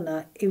pobl yna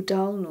i'w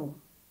dal nhw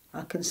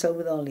ac yn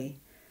sylweddoli,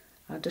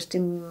 a does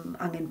dim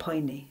angen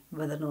poeni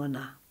fydden nhw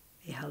yna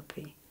i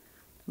helpu.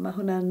 Mae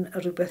hwnna'n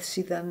rhywbeth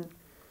sydd yn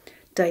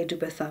deud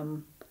rhywbeth am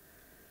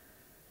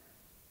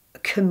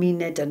y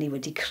cymuned da ni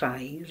wedi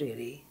creu,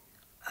 really.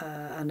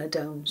 Yn y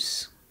dawns.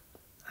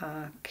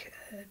 Ac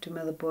dwi'n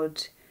meddwl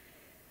bod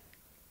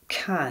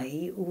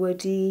Cai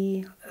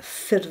wedi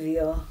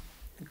ffurfio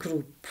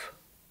grŵp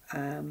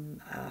a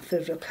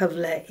ffurfio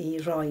cyfle i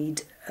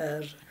roed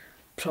yr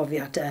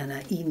profiadau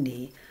yna i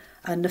ni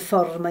yn y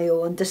ffordd mae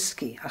o'n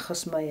dysgu,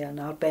 achos mae o'n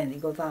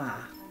arbennig o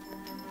dda.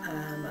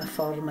 Y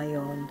ffordd mae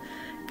o'n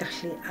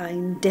gallu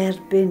ein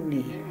derbyn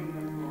ni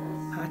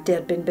a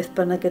derbyn beth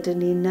bynnag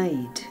ydyn ni'n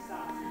wneud.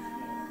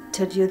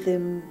 Tydi o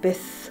ddim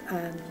byth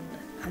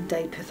yn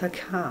deud pethau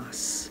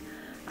cas,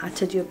 a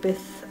tydi o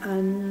byth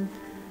yn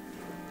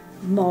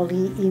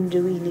moli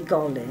unrhyw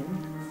unigolyn,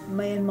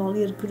 mae'n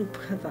moli'r grŵp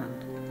cyfan.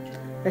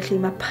 Felly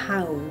mae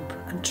pawb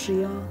yn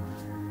trio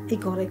ei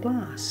gorau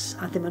glas,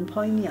 a ddim yn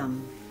poeni am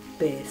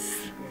beth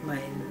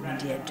mae'n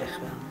mynd i edrych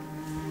fel.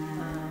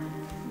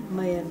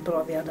 Mae'n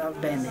brofiad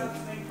arbennig.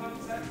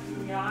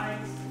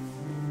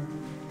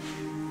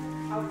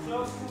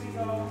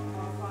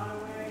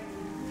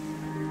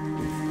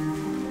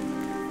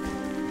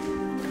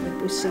 Mae'n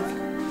bwysig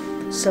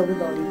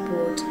sylweddoli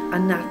bod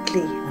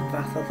anadlu yn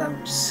fath o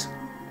ddawns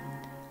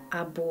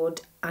a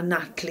bod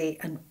anadlu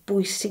yn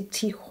bwysig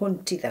tu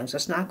hwnt i ddawns.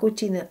 Os nag wyt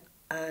ti'n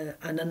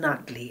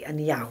anadlu yn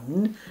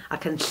iawn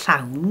ac yn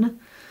llawn,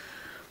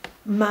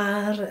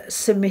 mae'r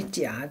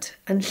symudiad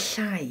yn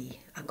llai.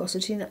 Ac os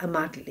wyt ti'n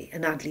anadlu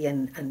yn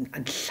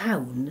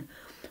llawn,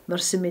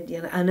 mae'r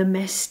symudiad yn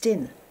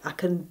ymestyn ac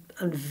yn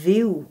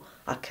fyw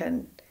ac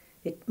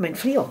mae'n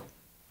ffrio.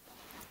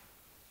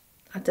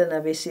 A dyna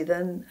beth sydd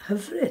yn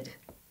hyfryd.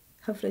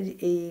 Hyfryd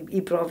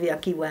i brofi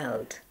ac i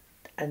weld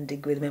yn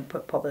digwydd mewn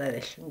pobl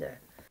eraill.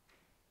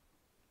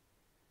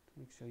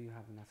 Make sure you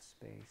have enough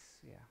space,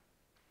 yeah.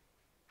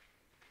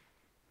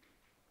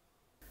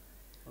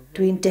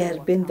 Dwi'n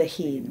derbyn fy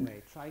hun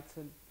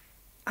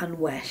yn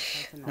well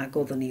nag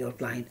oeddwn ni o'r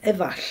blaen.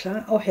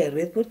 Efallai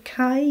oherwydd bod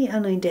Cai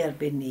yn ein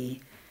derbyn ni.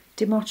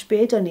 Dim ots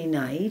beth yn ei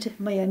wneud,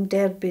 mae e'n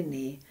derbyn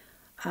ni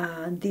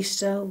yn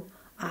ddistaw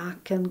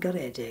ac yn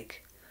garedig.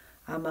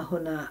 A mae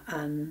hwnna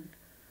yn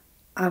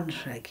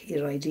anrheg i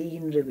roed i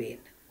unrhyw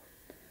un.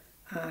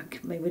 Ac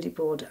mae wedi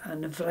bod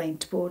yn y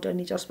fraint bod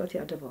yn ei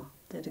dosbarthiadau fo,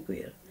 dweud y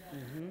gwir.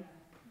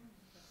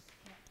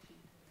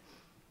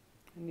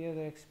 Any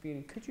other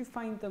experience? Could you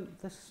find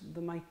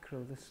the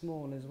micro, the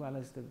small as well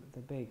as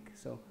the big?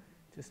 So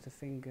just a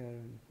finger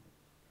and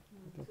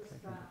it looks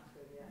like that.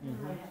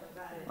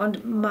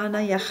 Ond mae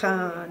yna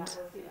iachad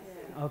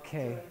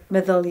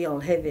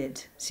meddyliol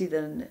hefyd sydd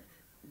yn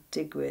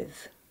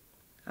digwydd.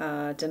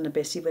 A dyna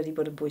beth sydd wedi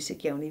bod yn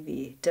bwysig iawn i fi.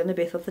 Dyna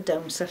beth oedd y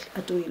dawns a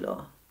dwylo.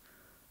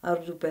 A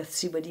rhywbeth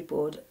sydd wedi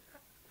bod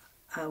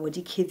a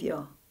wedi cuddio.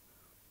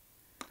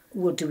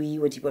 Dwi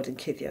wedi bod yn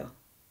cuddio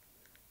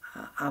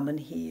am yn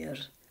hir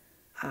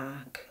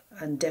ac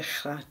yn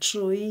dechrau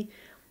trwy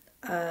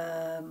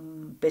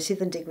beth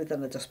sydd yn digwydd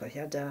yn y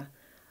dosbarthiadau,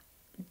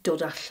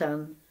 dod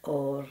allan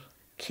o'r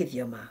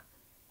cuddio yma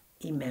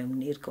i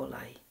mewn i'r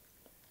golau.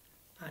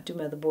 A dwi'n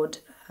meddwl bod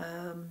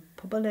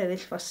pobl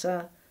eraill fasa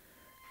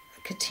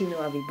cytuno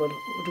a fi bod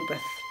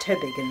rhywbeth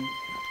tebyg yn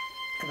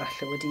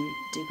efallai wedi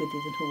digwydd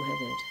iddyn nhw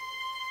hefyd.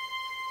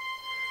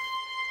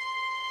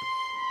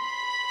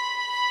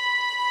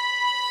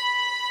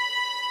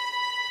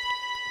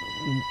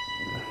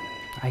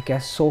 I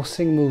guess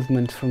sourcing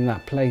movement from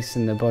that place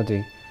in the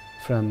body,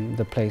 from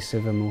the place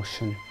of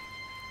emotion,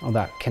 or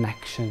that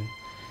connection.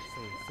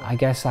 I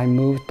guess I'm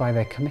moved by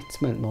their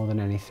commitment more than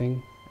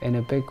anything, in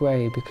a big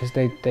way, because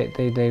they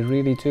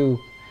really do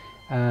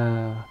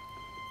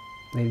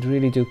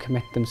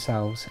commit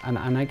themselves,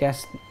 and I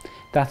guess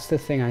that's the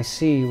thing I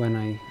see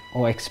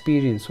or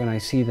experience when I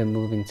see them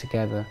moving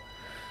together,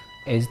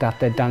 is that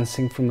they're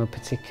dancing from a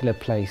particular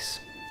place.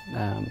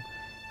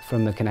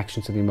 From the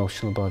connection to the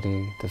emotional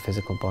body, the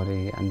physical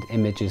body, and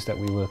images that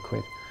we work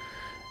with,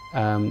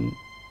 and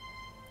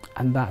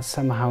that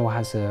somehow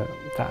has a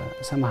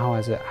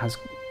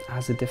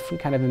different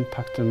kind of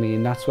impact on me,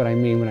 and that's what I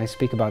mean when I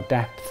speak about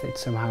depth.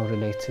 It's somehow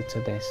related to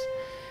this,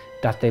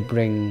 that they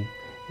bring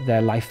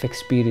their life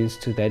experience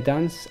to their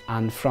dance,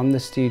 and from the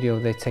studio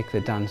they take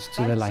the dance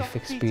to their life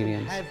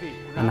experience,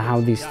 and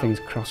how these things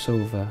cross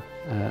over,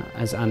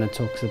 as Anna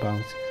talks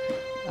about,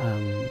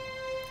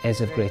 is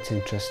of great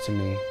interest to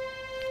me.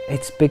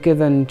 It's bigger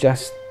than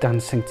just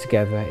dancing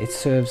together. It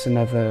serves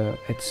another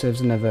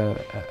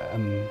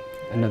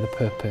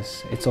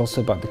purpose. It's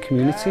also about the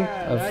community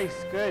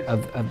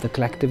of the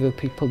collective of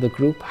people, the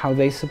group, how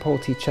they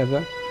support each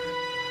other.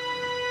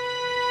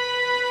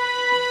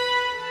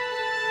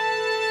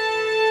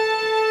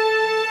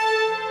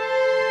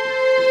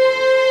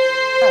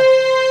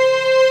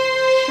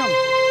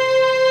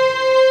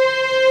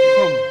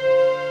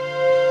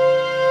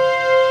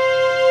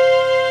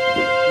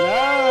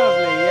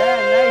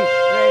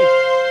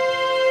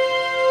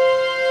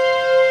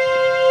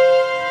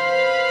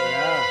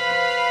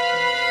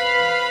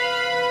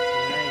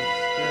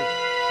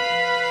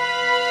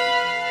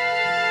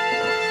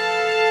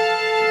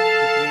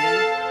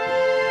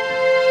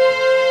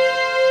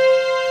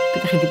 Pe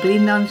ydych chi wedi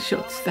blino'n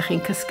siwt, ydych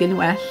chi'n cysgu'n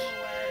well,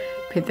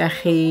 pe ydych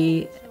chi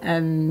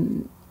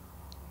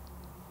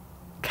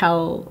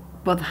cael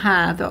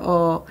boddhad o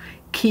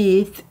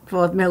cyd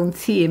fod mewn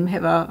tîm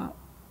hefo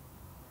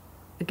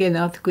y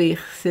genod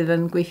gwych sydd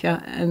yn gweithio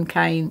yn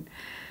CAIN.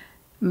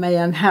 Mae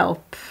o'n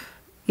help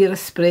i'r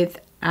ysbryd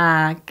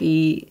ac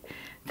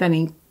da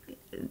ni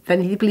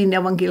wedi blinio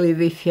fo'n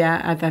gilydd weithiau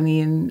a da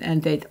ni'n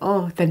dweud,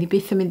 da ni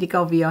byth yn mynd i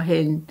gofio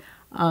hyn,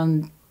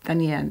 ond da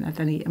ni yn, a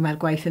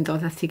mae'r gwaith yn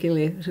dod at ei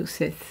gilydd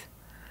rhywsut.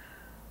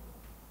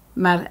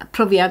 Mae'r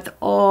profiad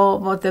o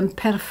fod yn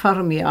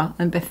perfformio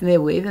yn beth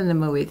newydd yn y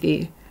mywyd i.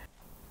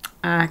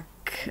 Ac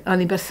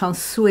o'n i'n berson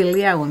swyl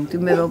iawn,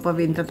 dwi'n meddwl bod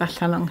fi'n dod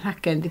allan o'n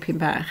rhagen dipyn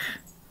bach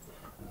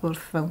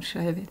wrth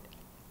ddawnsio hefyd.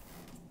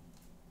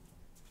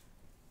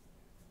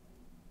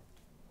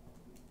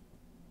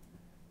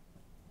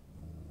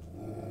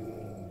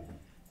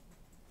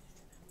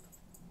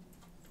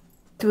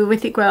 Dwi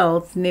wedi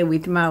gweld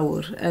newid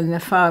mawr yn y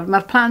ffordd.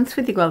 Mae'r plant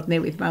wedi gweld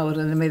newid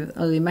mawr yn y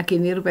meddwl. Mae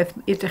gen i rhywbeth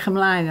i edrych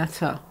ymlaen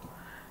ato.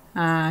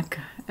 Ac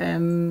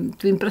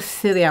dwi'n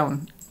brysur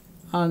iawn.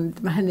 Ond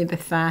mae hynny'n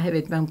beth dda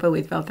hefyd mewn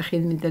bywyd fel ydych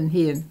chi'n mynd yn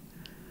hun.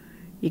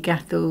 I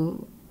gadw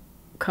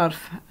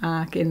corff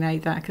ac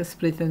enaid ac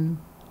ysbryd yn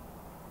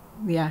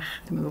iach,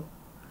 dwi'n meddwl.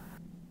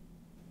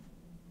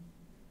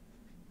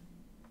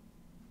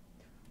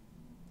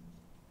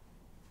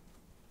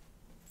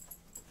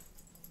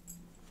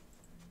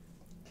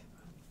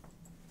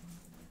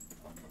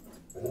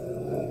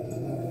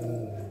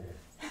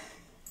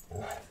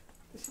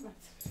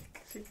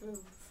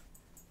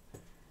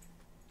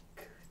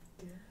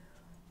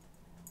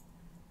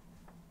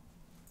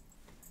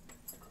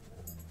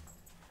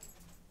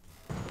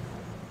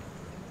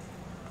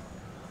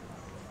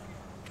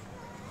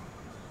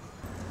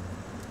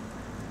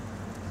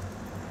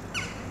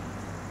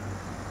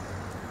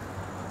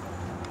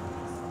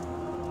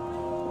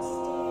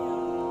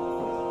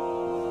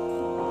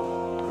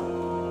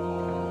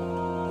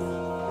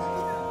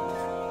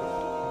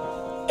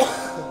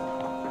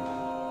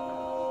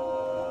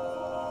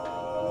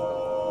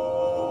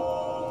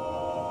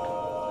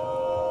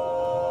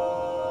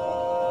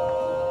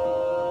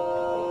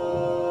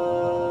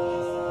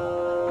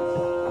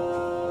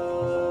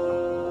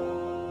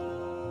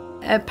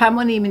 Pam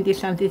o'n i'n mynd i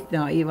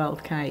Llandudno i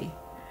weld Cai,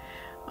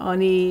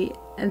 o'n i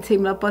yn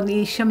teimlo bod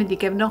ni eisiau mynd i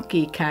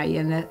gefnogi Cai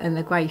yn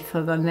y gwaith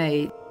oedd o'n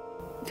neud.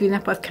 Dwi'n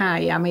nabod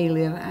Cai am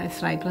eilir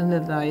ers rai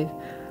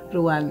blynyddoedd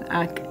rwan,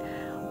 ac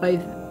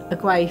oedd y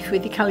gwaith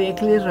wedi cael ei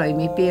egluro i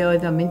mi be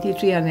oedd o'n mynd i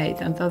drio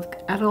wneud, ond oedd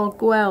ar ôl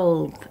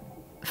gweld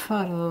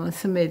ffordd o'n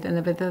symud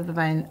yn y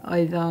feddygfaen,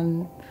 oedd o'n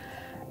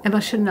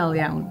emosiynol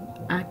iawn,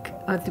 ac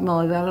oedd dim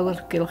ond ar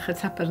awyrgylch y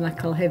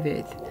tabernacl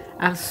hefyd,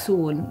 a'r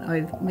sŵn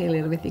oedd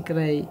Meilir wedi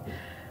greu,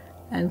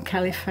 yn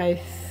cael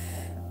effaith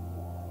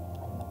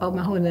o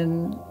mae hwn yn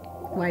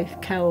waith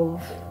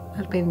celf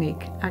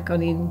arbennig, ac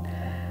o'n i'n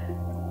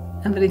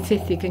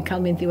ymrwyntedig yn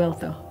cael mynd i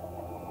weld o.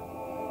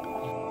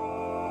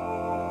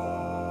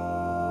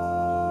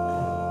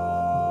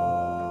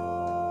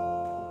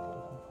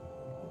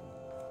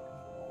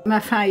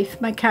 Mae ffaith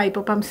mae Cai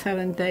bob amser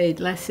yn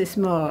dweud less is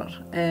more,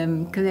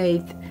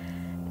 gwneud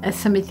y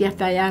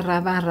symudiadau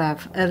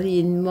araf, yr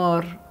un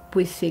mor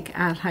bwysig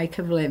ar rhai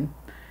cyflym.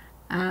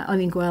 A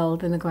o'n i'n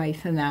gweld yn y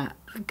gwaith yna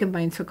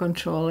gymaint o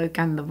control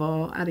ganddo fo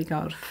ar ei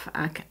gorff,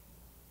 ac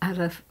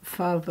ar y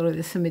ffordd roedd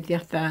y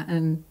symudiadau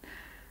yn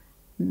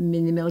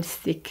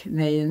minimalistic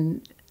neu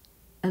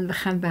yn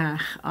fychan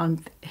bach,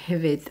 ond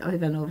hefyd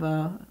oedden nhw fo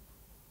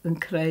yn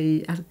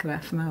creu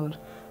argraff mawr.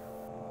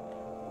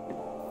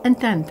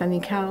 Yndan,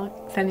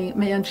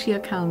 mae o'n trio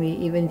cael ni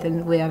i fynd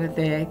yn fwy ar y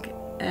deg.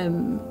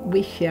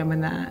 Weithiau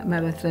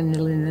mae'r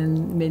adrenalin yn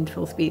mynd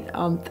full speed,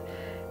 ond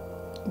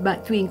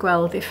dwi'n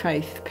gweld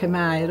effaith pe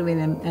mae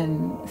rhywun yn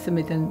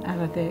symud yn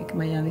ar y deg,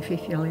 mae o'n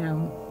effeithiol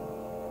iawn.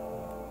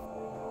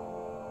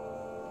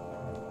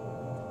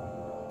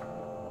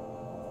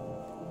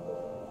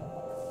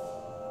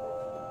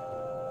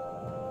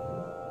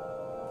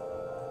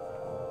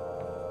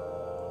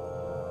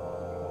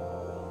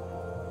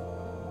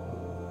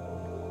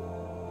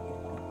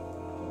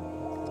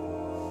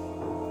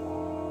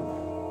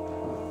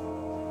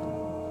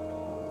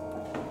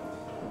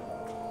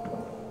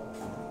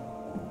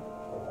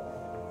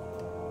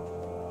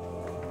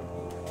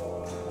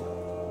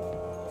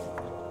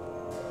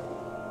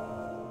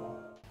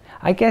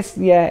 I guess,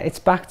 yeah, it's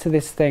back to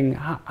this thing.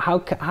 How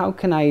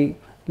can I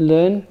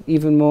learn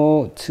even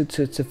more to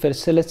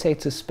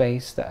facilitate a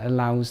space that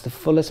allows the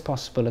fullest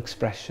possible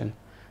expression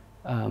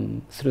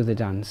through the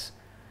dance,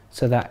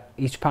 so that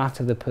each part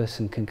of the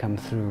person can come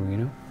through, you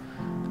know?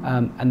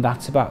 And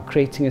that's about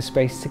creating a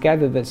space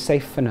together that's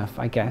safe enough,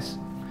 I guess.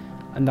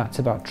 And that's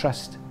about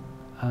trust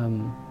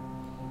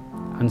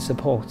and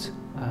support.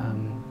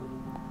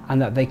 And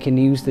that they can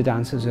use the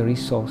dance as a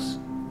resource,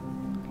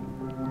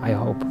 I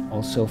hope,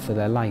 also for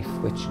their life,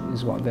 which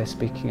is what they're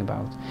speaking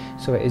about.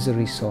 So it is a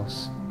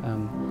resource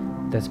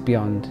that's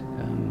beyond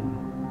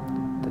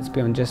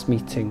just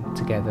meeting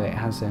together. It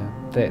has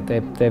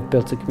they've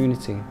built a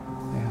community.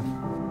 They have.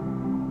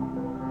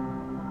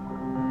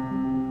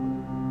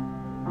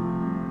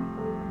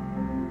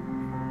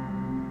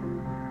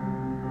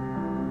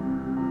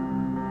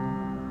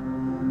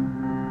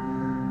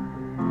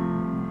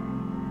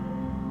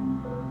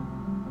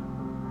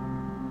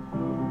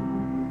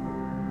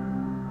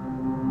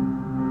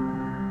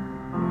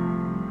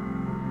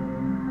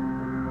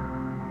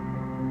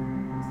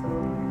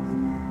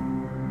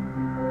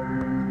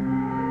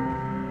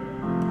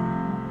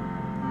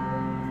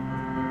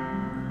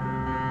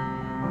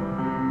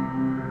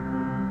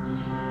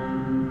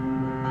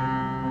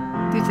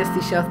 Dwi jyst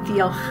eisiau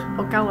diolch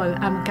o galon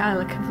am gael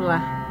y cyfle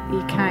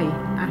i Cai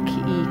ac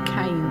i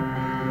CAIN,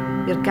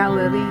 i'r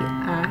Galeri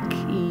ac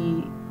i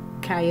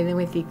Cai yn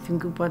enwedig. Dwi'n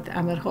gwybod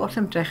am yr holl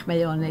ymdrech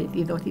mae o'n neud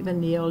i ddod i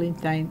fyny o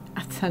Lundain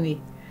ata ni.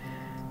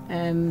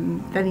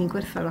 Da ni'n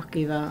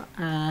gwerthfawrogi fo,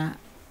 a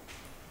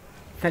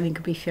da ni'n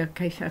gobeithio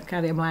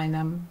cario ymlaen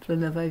am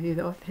flynyddoedd i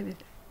ddod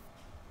hefyd.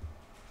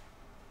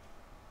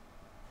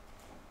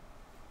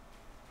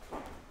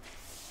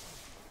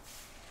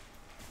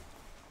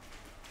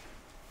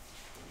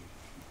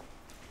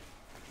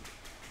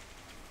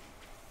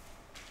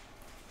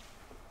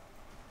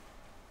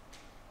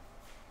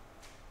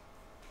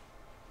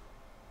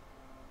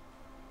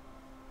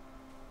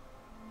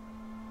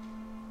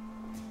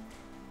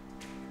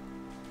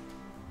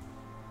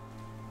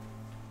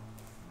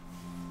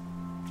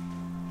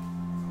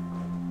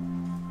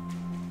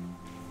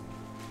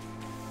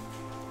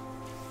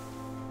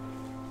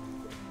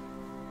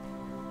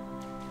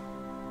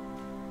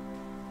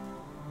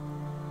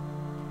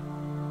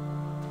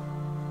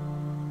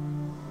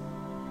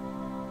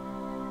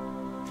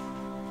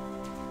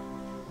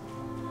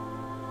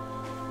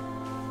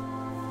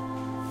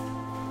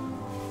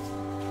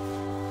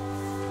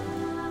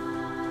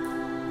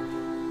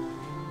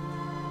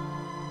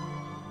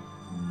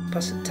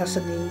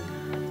 taswn ni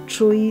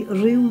trwy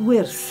ryw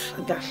wyrth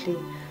yn gallu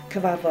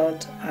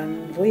cyfarfod yn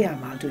fwy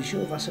aml, dwi'n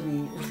siŵr faswn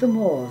ni wrth y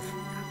modd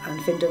yn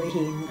ffindo fi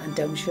hun yn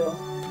dawnsio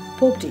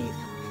pob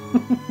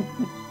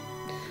dydd.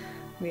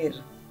 Wir.